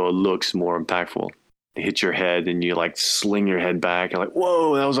 so it looks more impactful. It hits your head, and you like sling your head back, and like,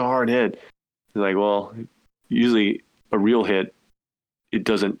 whoa, that was a hard hit. You're like, well, usually a real hit, it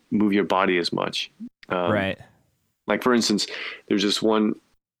doesn't move your body as much. Right. Like, for instance, there's this one,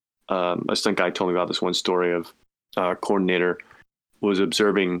 a stunt guy told me about this one story of a coordinator was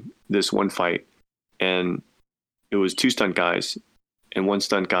observing this one fight, and it was two stunt guys, and one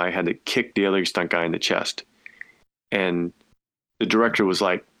stunt guy had to kick the other stunt guy in the chest. And the director was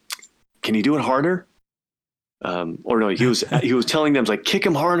like, can you do it harder? Or no, he was telling them, like, kick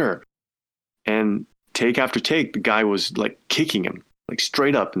him harder. And take after take, the guy was like kicking him like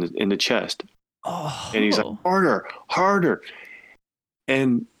straight up in the chest. Oh. And he's like, harder.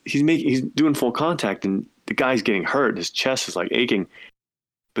 And he's doing full contact, and the guy's getting hurt. His chest is like aching.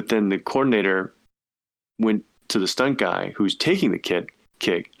 But then the coordinator went to the stunt guy who's taking the kick.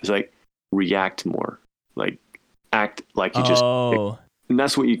 It's like, react more, like act like you just. And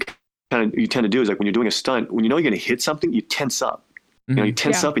that's what you tend to do, is like when you're doing a stunt, when you know you're going to hit something, you tense up. You know, you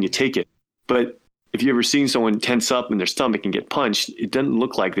tense up and you take it. But if you ever seen someone tense up in their stomach and get punched, it doesn't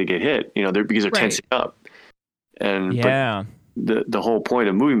look like they get hit. You know, because they're tensing up. And but the whole point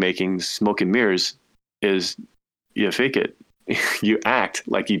of movie making, smoke and mirrors, is you fake it. You act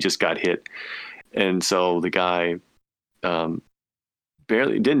like you just got hit. And so the guy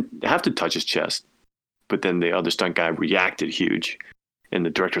barely didn't have to touch his chest, but then the other stunt guy reacted huge. And the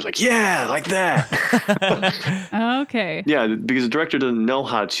director's like, yeah, like that. Okay. Yeah, because the director doesn't know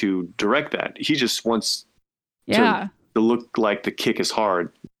how to direct that. He just wants to look like the kick is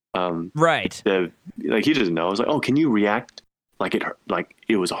hard. Right. Like he doesn't know. I was like, oh, can you react like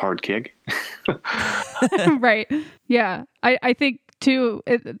it was a hard kick? Right. Yeah. I think too,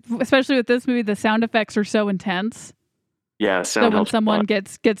 especially with this movie, the sound effects are so intense. Yeah, so when someone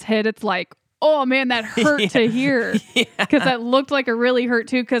gets hit, it's like, oh man, that hurt to hear, because that looked like it really hurt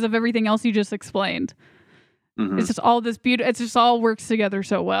too, because of everything else you just explained. It's just all this beauty. It's just all works together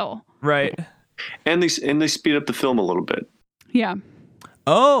so well. Right. And they speed up the film a little bit. Yeah.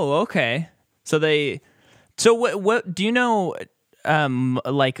 Oh, okay. So what do you know?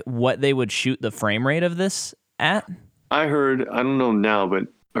 Like what they would shoot the frame rate of this at? I don't know now, but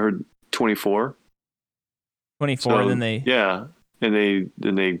I heard 24. 24, so, and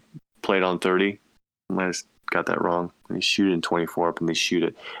then they played on 30. I might have got that wrong. They shoot it in 24 up and they shoot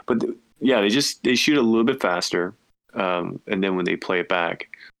it. But they shoot it a little bit faster. And then when they play it back,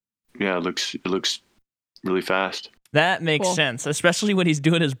 it looks really fast. That makes sense, especially when he's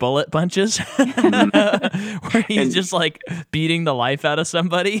doing his bullet punches, where he's just like beating the life out of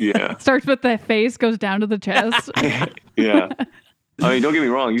somebody. Yeah. Starts with the face, goes down to the chest. Yeah. I mean, don't get me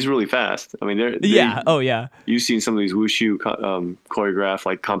wrong. He's really fast. I mean, Oh, yeah. You've seen some of these wushu choreographed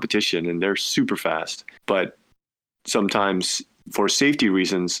like competition, and they're super fast. But sometimes for safety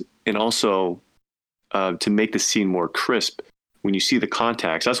reasons, and also to make the scene more crisp, when you see the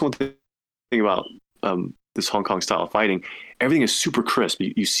contacts, that's one thing about this Hong Kong style of fighting. Everything is super crisp.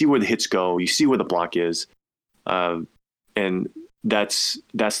 You see where the hits go. You see where the block is, and that's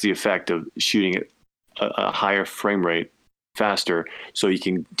the effect of shooting at a higher frame rate, faster, so you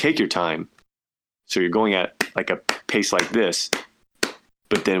can take your time. So you're going at like a pace like this,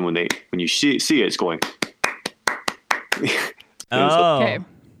 but then when you see it, it's going. Okay.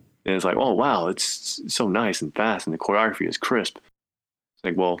 And it's like, oh wow, it's so nice and fast, and the choreography is crisp. It's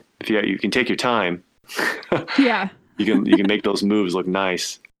like, well, if you can take your time, yeah, you can make those moves look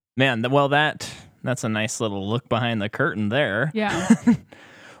nice. Man, well that's a nice little look behind the curtain there. Yeah.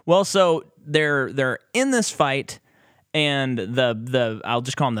 Well, so they're in this fight, and the I'll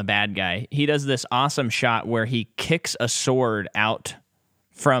just call him the bad guy. He does this awesome shot where he kicks a sword out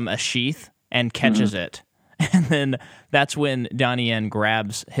from a sheath and catches it. And then that's when Donnie Yen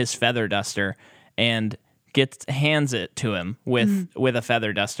grabs his feather duster and hands it to him with a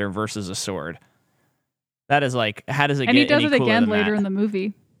feather duster versus a sword. That is like, how does it and get he does any it cooler again than later that? in the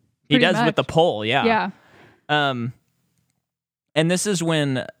movie. He does much. with the pole, yeah. Yeah. And this is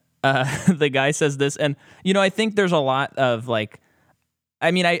when the guy says this, and I think there's a lot of like, I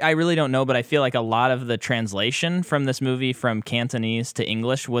mean, I really don't know, but I feel like a lot of the translation from this movie from Cantonese to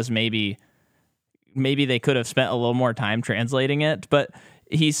English was maybe they could have spent a little more time translating it. But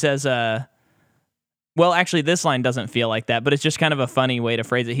he says, well, actually, this line doesn't feel like that, but it's just kind of a funny way to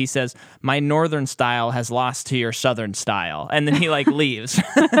phrase it. He says, "My northern style has lost to your southern style," and then he like leaves.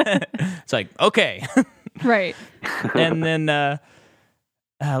 It's like, okay, right. And then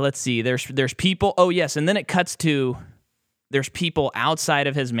let's see. There's people. Oh yes, and then it cuts to there's people outside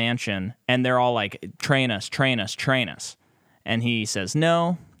of his mansion, and they're all like, "Train us, train us, train us," and he says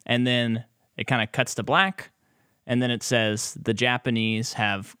no, and then it kind of cuts to black, and then it says the Japanese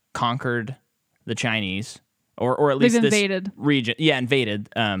have conquered the Chinese, or at least they've this invaded region. Yeah, invaded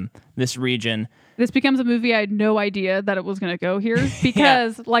this region. This becomes a movie I had no idea that it was going to go here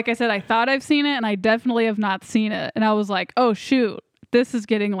because, like I said, I thought I've seen it, and I definitely have not seen it. And I was like, oh shoot, this is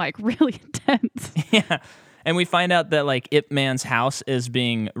getting like really intense. Yeah. And we find out that like Ip Man's house is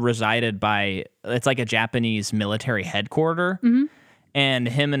being resided by, it's like a Japanese military headquarters. Mm-hmm. And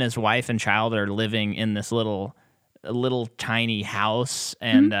him and his wife and child are living in this little tiny house,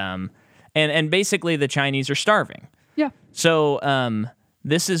 and and basically the Chinese are starving. Yeah. So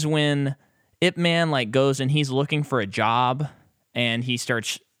this is when Ip Man like goes and he's looking for a job, and he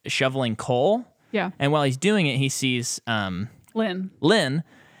starts shoveling coal. Yeah. And while he's doing it, he sees Lynn,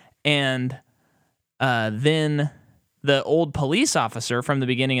 and then the old police officer from the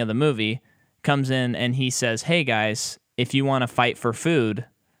beginning of the movie comes in and he says, "Hey guys, if you want to fight for food,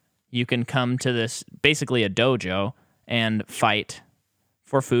 you can come to this, basically a dojo, and fight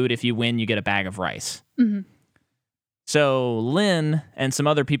for food. If you win, you get a bag of rice." Mm-hmm. So Lynn and some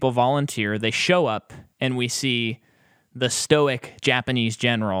other people volunteer. They show up, and we see the stoic Japanese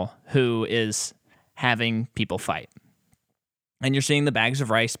general who is having people fight. And you're seeing the bags of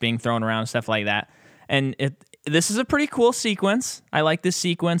rice being thrown around and stuff like that. And this is a pretty cool sequence. I like this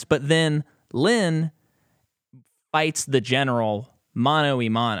sequence. But then Lynn fights the general mano a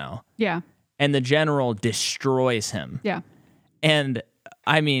mano. Yeah. And the general destroys him. Yeah. And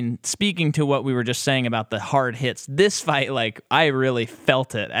I mean, speaking to what we were just saying about the hard hits, this fight, like, I really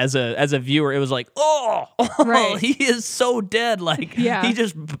felt it as a viewer. It was like, oh, right. He is so dead. Like, yeah. He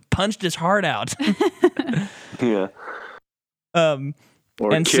just punched his heart out. Yeah. And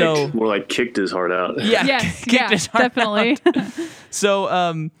so more like kicked his heart out. Yeah. Yes. Kicked his heart definitely. out.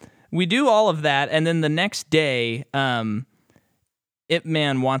 So we do all of that, and then the next day, Ip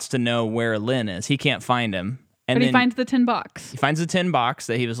Man wants to know where Lynn is. He can't find him. And but he then finds the tin box. He finds the tin box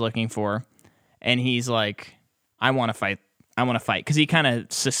that he was looking for, and he's like, I want to fight, because he kind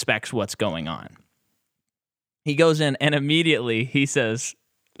of suspects what's going on. He goes in, and immediately he says,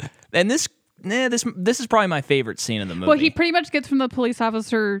 and this is probably my favorite scene in the movie. Well, he pretty much gets from the police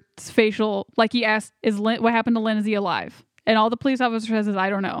officer's facial, like he asked, what happened to Lynn? Is he alive? And all the police officer says is, I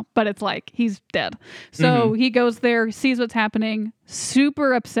don't know, but it's like, he's dead. So he goes there, sees what's happening,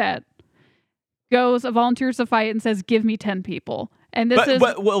 super upset, volunteers to fight and says, give me 10 people. And this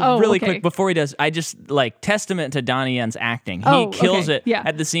really quick, before he does, I just, like, testament to Donnie Yen's acting. He kills it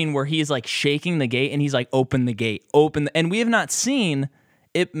at the scene where he's, like, shaking the gate, and he's like, open the gate, and we have not seen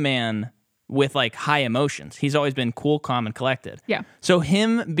Ip Man with, like, high emotions. He's always been cool, calm, and collected. Yeah. So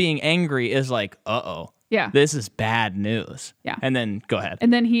him being angry is like, uh-oh. Yeah. This is bad news. Yeah. And then, go ahead.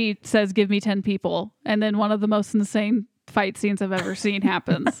 And then he says, give me 10 people. And then one of the most insane fight scenes I've ever seen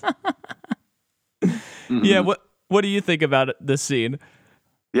happens. Yeah, what do you think about this scene?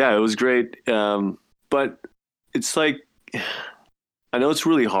 Yeah, it was great. But it's like, I know it's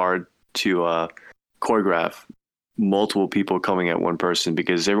really hard to choreograph multiple people coming at one person,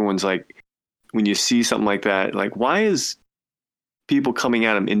 because everyone's like, when you see something like that, like, why is people coming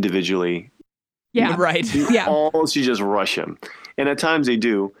at him individually? Yeah. Right. Yeah. You just rush him. And at times they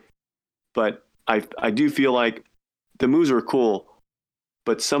do, but I do feel like the moves were cool,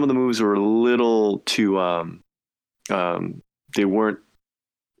 but some of the moves were a little too, they weren't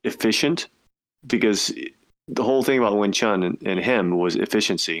efficient, because the whole thing about Wing Chun and him was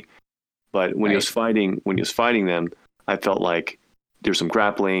efficiency. But when he was fighting them, I felt like there was some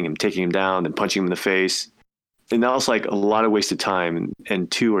grappling and taking him down and punching him in the face. And that was like a lot of wasted time. And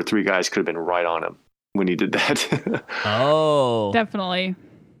 2 or 3 guys could have been right on him when he did that. Oh. Definitely.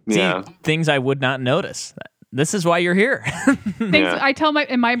 Yeah. See, things I would not notice. This is why you're here. I tell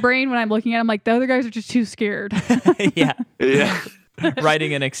in my brain when I'm looking at them, like, the other guys are just too scared. Yeah. Yeah.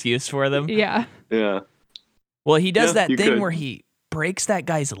 Writing an excuse for them. Yeah. Yeah. Well, he does that thing could. where he breaks that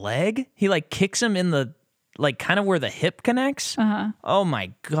guy's leg. He, like, kicks him in the, like, kind of where the hip connects. Uh-huh. Oh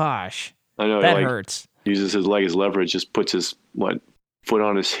my gosh. I know. That hurts. Uses his leg as leverage, just puts his foot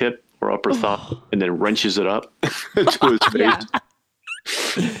on his hip or upper thigh, and then wrenches it up to his face.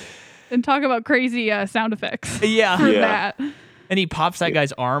 Yeah. And talk about crazy sound effects. Yeah. For that. And he pops that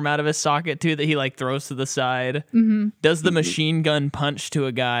guy's arm out of his socket too, that he like throws to the side. Mm-hmm. Does the machine gun punch to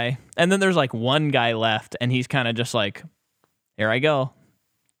a guy, and then there's like one guy left, and he's kind of just like, "Here I go,"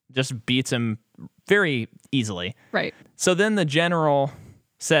 just beats him very easily. Right. So then the general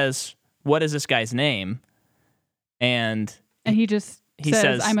says, "What is this guy's name?" And he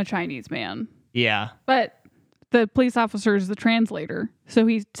says, "I'm a Chinese man." Yeah. But the police officer is the translator, so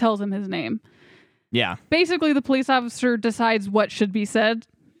he tells him his name. Yeah. Basically, the police officer decides what should be said.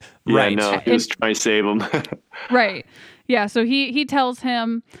 Yeah, Right. No, he was trying to save him. Right. Yeah. So he tells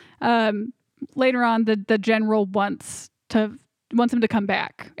him later on the general wants him to come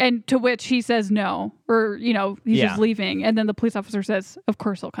back, and to which he says no, or he's just leaving, and then the police officer says, "Of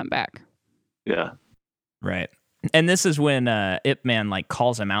course he'll come back." Yeah. Right. And this is when Ip Man like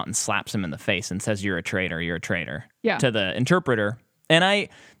calls him out and slaps him in the face and says, "You're a traitor. You're a traitor." Yeah. To the interpreter. And I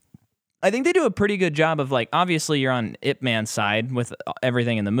think they do a pretty good job of like, obviously you're on Ip Man's side with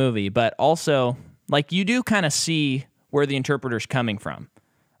everything in the movie, but also like you do kind of see where the interpreter's coming from.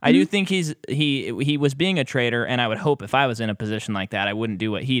 I do think he was being a traitor, and I would hope if I was in a position like that, I wouldn't do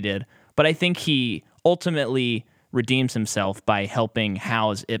what he did. But but I think he ultimately redeems himself by helping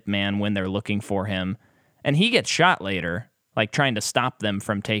house Ip Man when they're looking for him. And he gets shot later, like trying to stop them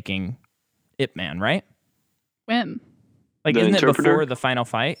from taking Ip Man, right? When? Like, The isn't interpreter? it before the final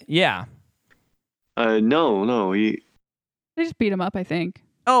fight? Yeah. No, he. They just beat him up, I think.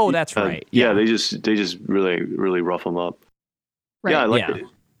 Oh, that's right. Yeah, they just really rough him up. Right. Yeah, Yeah.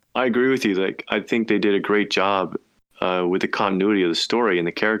 I agree with you. Like, I think they did a great job with the continuity of the story and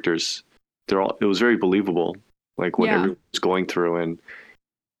the characters. It was very believable, like what everyone's going through, and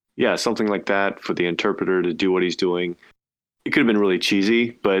yeah, something like that for the interpreter to do what he's doing. It could have been really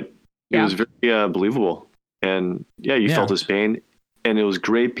cheesy, but it was very believable. And yeah, you felt his pain, and it was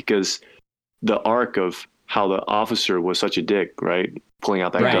great because the arc of how the officer was such a dick, right, pulling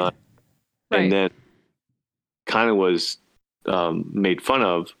out that gun, and then kind of was made fun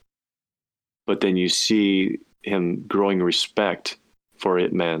of, but then you see him growing respect for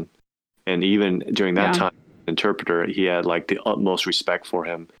Ip Man, and even during that time, interpreter, he had like the utmost respect for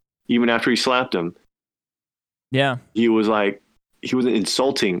him, even after he slapped him. Yeah, he wasn't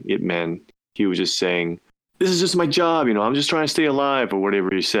insulting Ip Man. He was just saying, "This is just my job, I'm just trying to stay alive," or whatever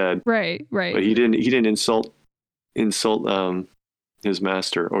he said. Right. But he didn't insult his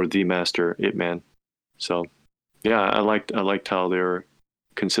master, or the master, Ip Man. So yeah, I liked how they were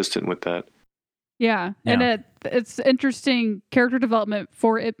consistent with that. Yeah. And it's interesting character development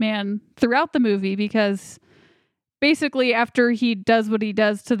for Ip Man throughout the movie, because basically after he does what he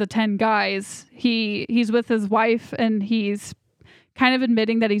does to the 10 guys, he's with his wife and he's kind of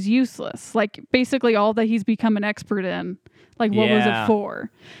admitting that he's useless. Like basically all that he's become an expert in. Like what was it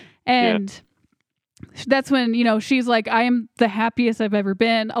for? And that's when, she's like, I am the happiest I've ever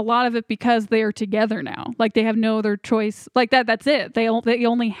been. A lot of it because they are together now. Like they have no other choice. Like that's it. They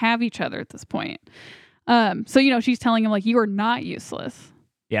only have each other at this point. So, she's telling him like, you are not useless.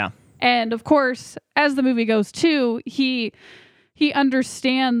 Yeah. And of course, as the movie goes too, he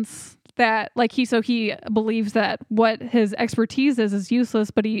understands that like he believes that what his expertise is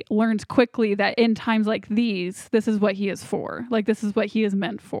useless, but he learns quickly that in times like these, this is what he is for. Like this is what he is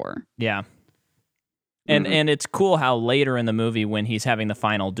meant for. Yeah. And it's cool how later in the movie, when he's having the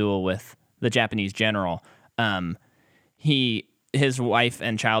final duel with the Japanese general, his wife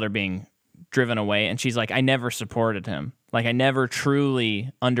and child are being driven away, and she's like, I never supported him. Like I never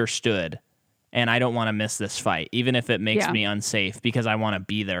truly understood, and I don't want to miss this fight, even if it makes me unsafe, because I want to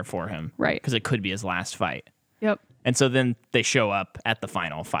be there for him. Right. Because it could be his last fight. Yep. And so then they show up at the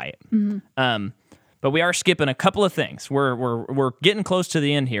final fight. Mm-hmm. But we are skipping a couple of things. We're getting close to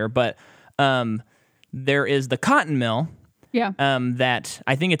the end here, but there is the cotton mill. Yeah. That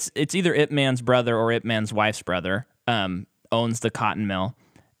I think it's either Ip Man's brother or Ip Man's wife's brother owns the cotton mill,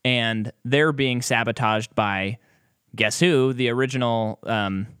 and they're being sabotaged by, guess who? The original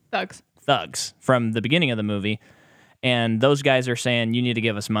thugs from the beginning of the movie. And those guys are saying, you need to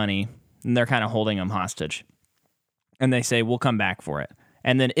give us money, and they're kind of holding them hostage. And they say, we'll come back for it.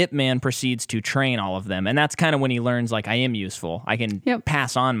 And then Ip Man proceeds to train all of them, and that's kind of when he learns, like, I am useful. I can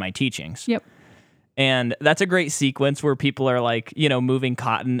pass on my teachings. Yep. And that's a great sequence where people are like, moving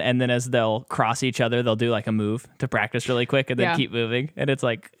cotton, and then as they'll cross each other, they'll do like a move to practice really quick and then keep moving. And it's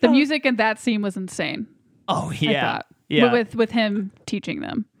like the music in that scene was insane. Oh yeah. Yeah. With him teaching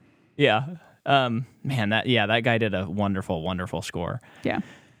them. Yeah. Man, that guy did a wonderful, wonderful score. Yeah.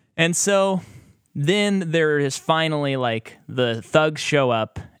 And so then there is finally like the thugs show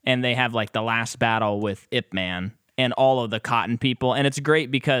up and they have like the last battle with Ip Man and all of the cotton people. And it's great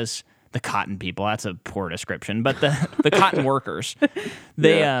because the cotton people, that's a poor description, but the cotton workers,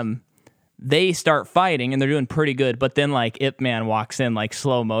 they start fighting and they're doing pretty good. But then like Ip Man walks in like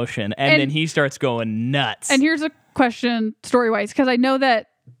slow motion and then he starts going nuts. And here's a question story-wise, because I know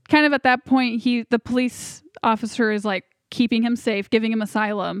that kind of at that point, the police officer is like keeping him safe, giving him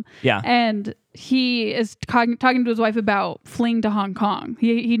asylum. Yeah. And he is talking to his wife about fleeing to Hong Kong.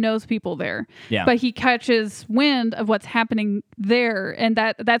 He knows people there. Yeah. But he catches wind of what's happening there. And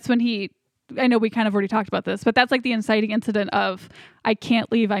that's when I know we kind of already talked about this, but that's like the inciting incident of, I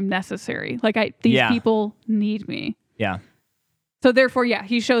can't leave, I'm necessary. Like these people need me. Yeah. So therefore,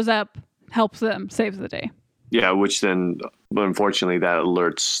 he shows up, helps them, saves the day. Yeah, which then, unfortunately, that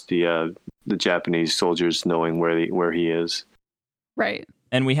alerts the Japanese soldiers knowing where he is. Right.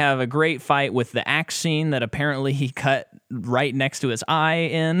 And we have a great fight with the axe scene that apparently he cut right next to his eye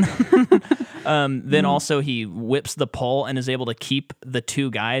in. Then also he whips the pole and is able to keep the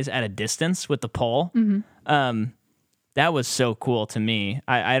two guys at a distance with the pole. Mm-hmm. That was so cool to me.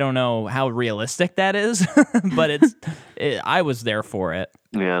 I don't know how realistic that is, but I was there for it.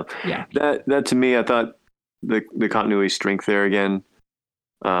 Yeah. That to me, I thought the continuity strength there again.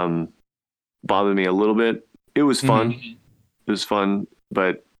 bothered me a little bit. It was fun. Mm-hmm. It was fun,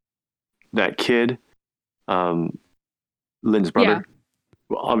 but that kid, Lynn's brother,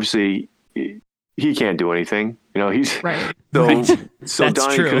 well, obviously he can't do anything. He's right. So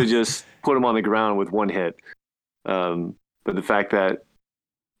Donnie could have just put him on the ground with one hit. But the fact that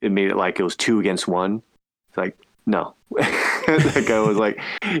it made it like it was 2 against 1, it's like, no. That guy was like,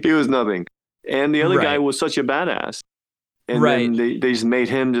 he was nothing. And the other guy was such a badass. And then they just made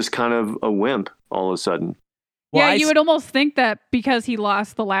him just kind of a wimp all of a sudden. Well, you would almost think that because he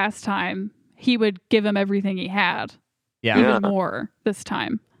lost the last time, he would give him everything he had. Yeah. Even more this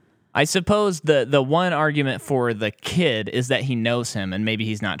time. I suppose the one argument for the kid is that he knows him and maybe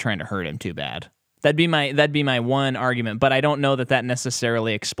he's not trying to hurt him too bad. That'd be my one argument, but I don't know that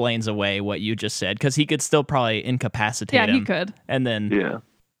necessarily explains away what you just said, because he could still probably incapacitate him. Yeah, he could. And then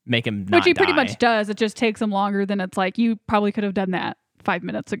make him not Which he pretty die. much does. It just takes him longer than it's like, you probably could have done that 5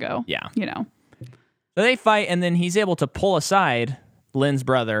 minutes ago. Yeah. So they fight, and then he's able to pull aside Lynn's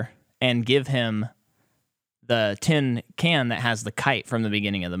brother and give him the tin can that has the kite from the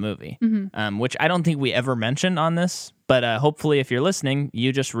beginning of the movie, which I don't think we ever mentioned on this, but hopefully if you're listening,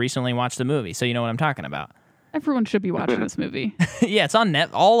 you just recently watched the movie, so you know what I'm talking about. Everyone should be watching this movie. Yeah, it's on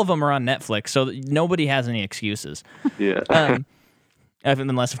all of them are on Netflix, so nobody has any excuses. Yeah.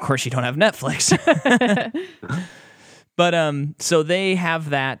 Unless, of course, you don't have Netflix. But so they have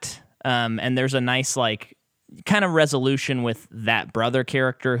that, and there's a nice kind of resolution with that brother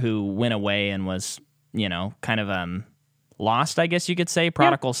character who went away and was kind of lost, I guess you could say,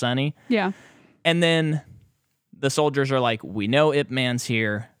 prodigal Sonny. Yeah. And then the soldiers are like, we know Ip Man's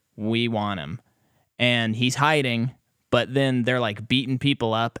here, we want him. And he's hiding, but then they're like beating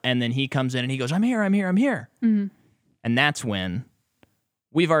people up, and then he comes in and he goes, I'm here. Mm-hmm. And that's when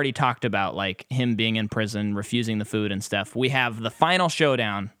we've already talked about him being in prison, refusing the food and stuff. We have the final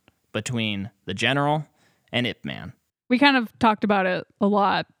showdown between the general and Ip Man. We kind of talked about it a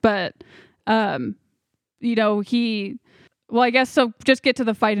lot, but I guess so. Just get to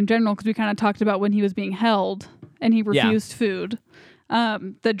the fight in general, because we kind of talked about when he was being held and he refused food.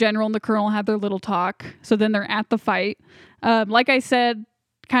 The general and the colonel had their little talk. So then they're at the fight. Like I said,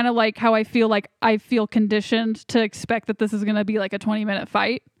 kind of like how I feel conditioned to expect that this is going to be like a 20-minute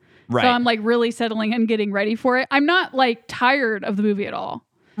fight. Right. So I'm really settling and getting ready for it. I'm not tired of the movie at all.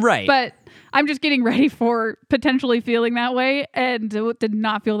 Right. But I'm just getting ready for potentially feeling that way, and it did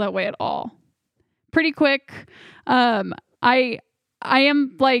not feel that way at all. Pretty quick. I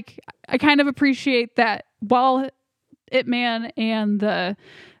am I kind of appreciate that while Ip Man and the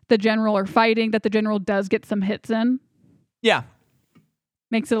general are fighting, that the general does get some hits in. Yeah.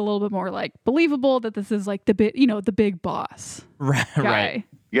 Makes it a little bit more believable that this is the big boss. Right. Guy. Right.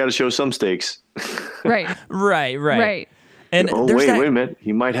 You got to show some stakes. Right. Right. And wait a minute,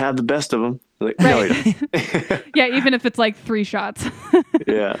 he might have the best of them. Right. No, he doesn't. Yeah, even if it's 3 shots.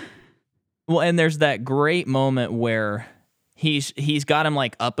 Yeah. Well, and there's that great moment where he's got him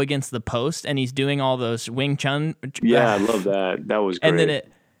up against the post, and he's doing all those Wing Chun. Yeah, I love that. That was great. And then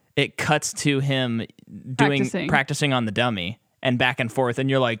it cuts to him practicing on the dummy and back and forth, and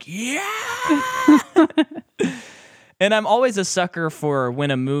you're like, yeah. And I'm always a sucker for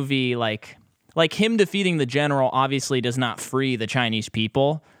when a movie like him defeating the general obviously does not free the Chinese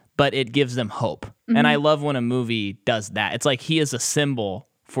people, but it gives them hope. Mm-hmm. And I love when a movie does that. It's like he is a symbol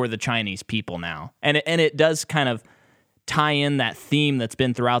for the Chinese people now. And it does kind of tie in that theme that's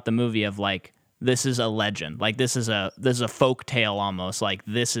been throughout the movie of this is a legend. This is a folk tale almost.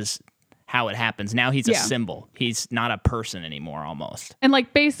 This is how it happens. Now he's a symbol. He's not a person anymore almost. And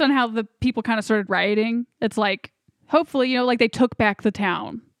based on how the people kind of started rioting, it's hopefully, they took back the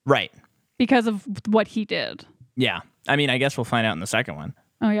town. Right. Because of what he did. Yeah. I mean, I guess we'll find out in the second one.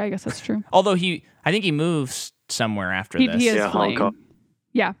 Oh, yeah, I guess that's true. Although I think he moves somewhere after this. He is Hong Kong.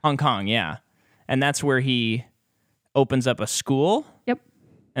 Yeah. Hong Kong, yeah. And that's where he opens up a school. Yep.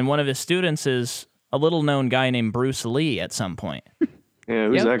 And one of his students is a little-known guy named Bruce Lee at some point. Yeah,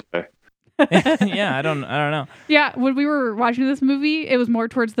 who's that guy? Yeah, I don't know. Yeah, when we were watching this movie, it was more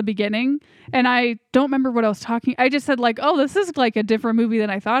towards the beginning, and I don't remember what I was talking. I just said oh, this is a different movie than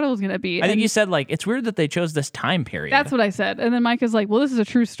I thought it was going to be. I think you said it's weird that they chose this time period. That's what I said. And then Mike is well, this is a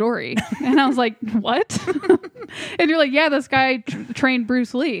true story. And I was like, what? And you're yeah, this guy trained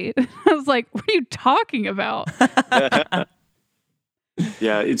Bruce Lee. I was like, what are you talking about?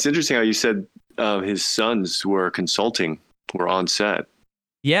 Yeah, it's interesting how you said his sons were on set.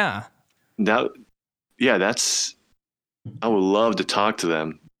 Yeah. That's I would love to talk to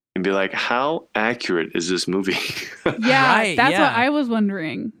them and be like, how accurate is this movie? Yeah, right, that's what I was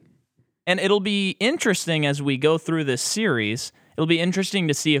wondering. And it'll be interesting as we go through this series. it'll be interesting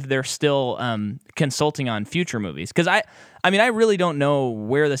to see if they're still consulting on future movies. Because I mean, I really don't know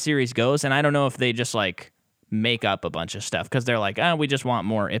where the series goes, and I don't know if they just like make up a bunch of stuff because they're like, we just want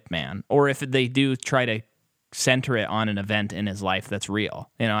more Ip Man, or if they do try to center it on an event in his life that's real.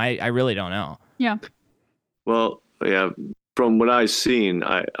 You know, I really don't know. Yeah. Well, yeah. From what I've seen,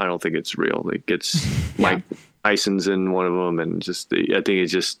 I don't think it's real. It gets Mike Tyson's in one of them, and I think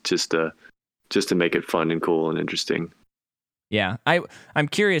it's just to make it fun and cool and interesting. Yeah, I'm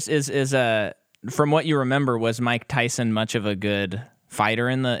curious. Is from what you remember, was Mike Tyson much of a good fighter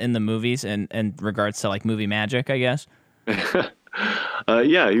in the movies and in regards to like movie magic, I guess?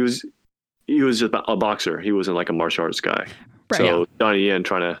 Yeah, he was a boxer. He wasn't like a martial arts guy. Right. So Donnie Yen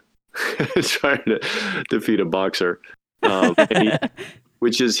trying to defeat a boxer, he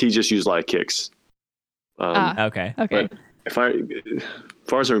just used a lot of kicks. Okay. But as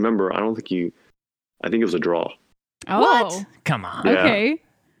far as I remember, I think it was a draw. Oh. What? Come on. Yeah. Okay.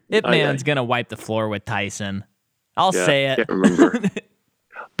 Ip Man's gonna wipe the floor with Tyson. I'll say it. I can't remember.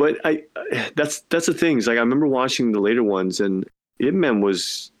 But that's the thing. Is like I remember watching the later ones, and Ip Man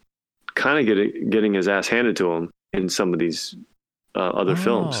was kind of getting his ass handed to him in some of these other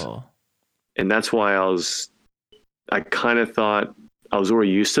films, and that's why I kind of thought I was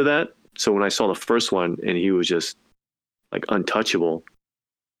already used to that. So when I saw the first one and he was just like untouchable,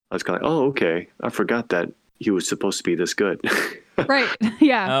 I was kind of like, oh, okay, I forgot that he was supposed to be this good. Right.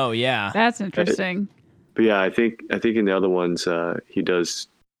 Yeah. Oh yeah. That's interesting. But yeah, I think in the other ones he does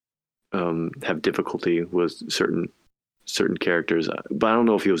have difficulty with certain characters. But I don't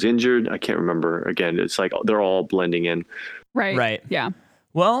know if he was injured. I can't remember. Again, it's like they're all blending in. Right. Yeah.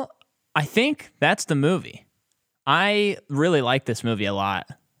 Well, I think that's the movie. I really like this movie a lot.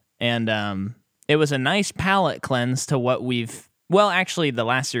 And it was a nice palate cleanse to what we've... Well, actually, the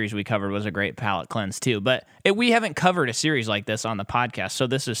last series we covered was a great palate cleanse too. But we haven't covered a series like this on the podcast, so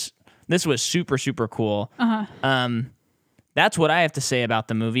this was super, super cool. Uh-huh. That's what I have to say about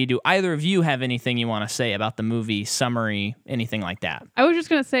the movie. Do either of you have anything you want to say about the movie, summary, anything like that? I was just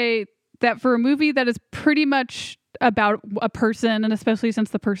going to say that for a movie that is pretty much about a person, and especially since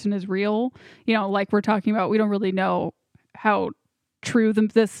the person is real, you know, like we're talking about, we don't really know how true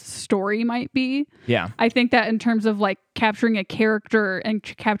this story might be. Yeah. I think that in terms of like capturing a character and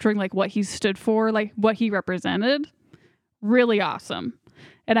capturing like what he stood for, like what he represented, really awesome.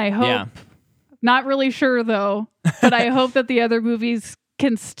 And I hope, not really sure though, but I hope that the other movies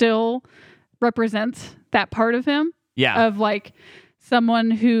can still represent that part of him. Yeah. Of like someone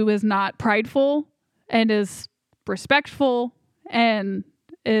who is not prideful and is respectful and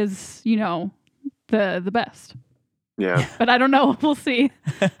is, you know, the best. Yeah. But I don't know. We'll see.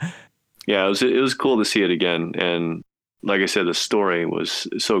 Yeah, it was cool to see it again. And like I said, the story was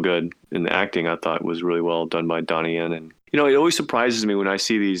so good. And the acting, I thought, was really well done by Donnie Yen. And, you know, it always surprises me when I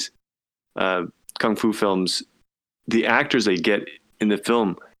see these Kung Fu films, the actors they get in the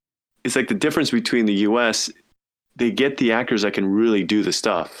film, it's like the difference between the U.S., they get the actors that can really do the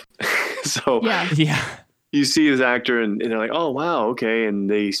stuff. So yeah. You see this actor and they're like, oh, wow, okay. And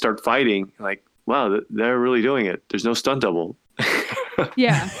they start fighting. Like, wow, they're really doing it. There's no stunt double.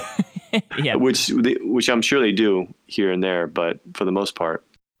 Yeah. Yeah. Which I'm sure they do here and there, but for the most part,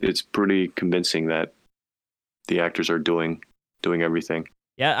 it's pretty convincing that the actors are doing everything.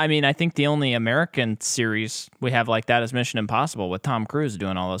 Yeah, I mean, I think the only American series we have like that is Mission Impossible with Tom Cruise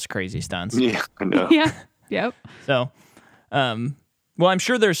doing all those crazy stunts. Yeah, I know. Yeah. Yep. So, well, I'm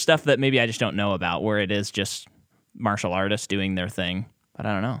sure there's stuff that maybe I just don't know about where it is just martial artists doing their thing, but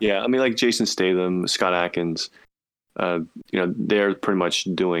I don't know. Yeah, I mean, like Jason Statham, Scott Adkins, you know, they're pretty much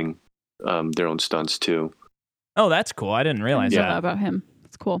doing their own stunts too. Oh, that's cool. I didn't realize Yeah, that. about him.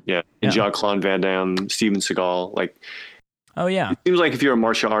 It's cool. Yeah, and Jean-Claude Van Damme, Steven Seagal. Like, oh yeah, it seems like if you're a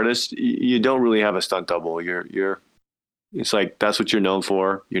martial artist, you don't really have a stunt double. It's like that's what you're known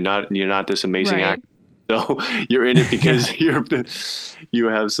for. You're not this amazing actor. So you're in it because you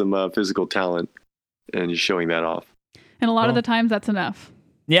have some physical talent, and you're showing that off. And a lot of the times, that's enough.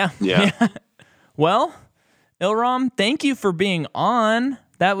 Yeah. Yeah. Well, iLram, thank you for being on.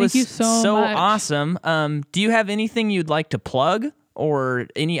 That was so much. awesome. Do you have anything you'd like to plug or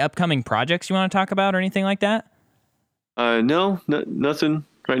any upcoming projects you want to talk about or anything like that? No, nothing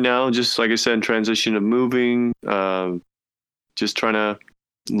right now. Just like I said, transition of moving, just trying to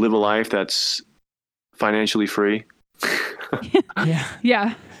live a life that's financially free. Yeah.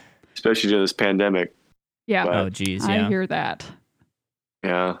 Yeah. Especially during this pandemic. Yeah. But, Oh, geez. Yeah. I hear that.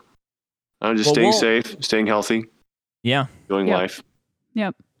 yeah. I'm just staying safe, staying healthy, Yeah. enjoying life.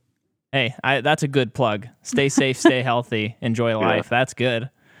 Yep. Hey, that's a good plug. Stay safe, stay healthy, enjoy life. That's good.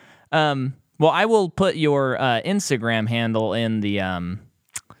 Well, I will put your Instagram handle in the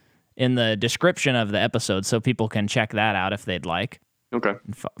description of the episode so people can check that out if they'd like. Okay.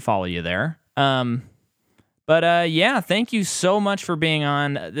 Follow you there. Yeah, thank you so much for being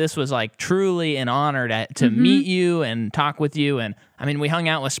on. This was like truly an honor to meet you and talk with you. And I mean, we hung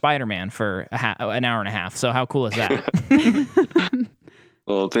out with Spider-Man for an hour and a half. So how cool is that?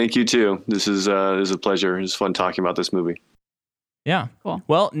 Well, thank you too. This is a pleasure. It's fun talking about this movie. Yeah. Cool.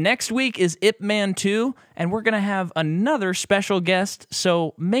 Well, next week is Ip Man 2, and we're going to have another special guest.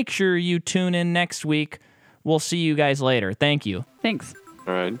 So make sure you tune in next week. We'll see you guys later. Thank you. Thanks.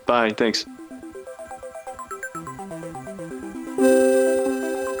 All right. Bye. Thanks.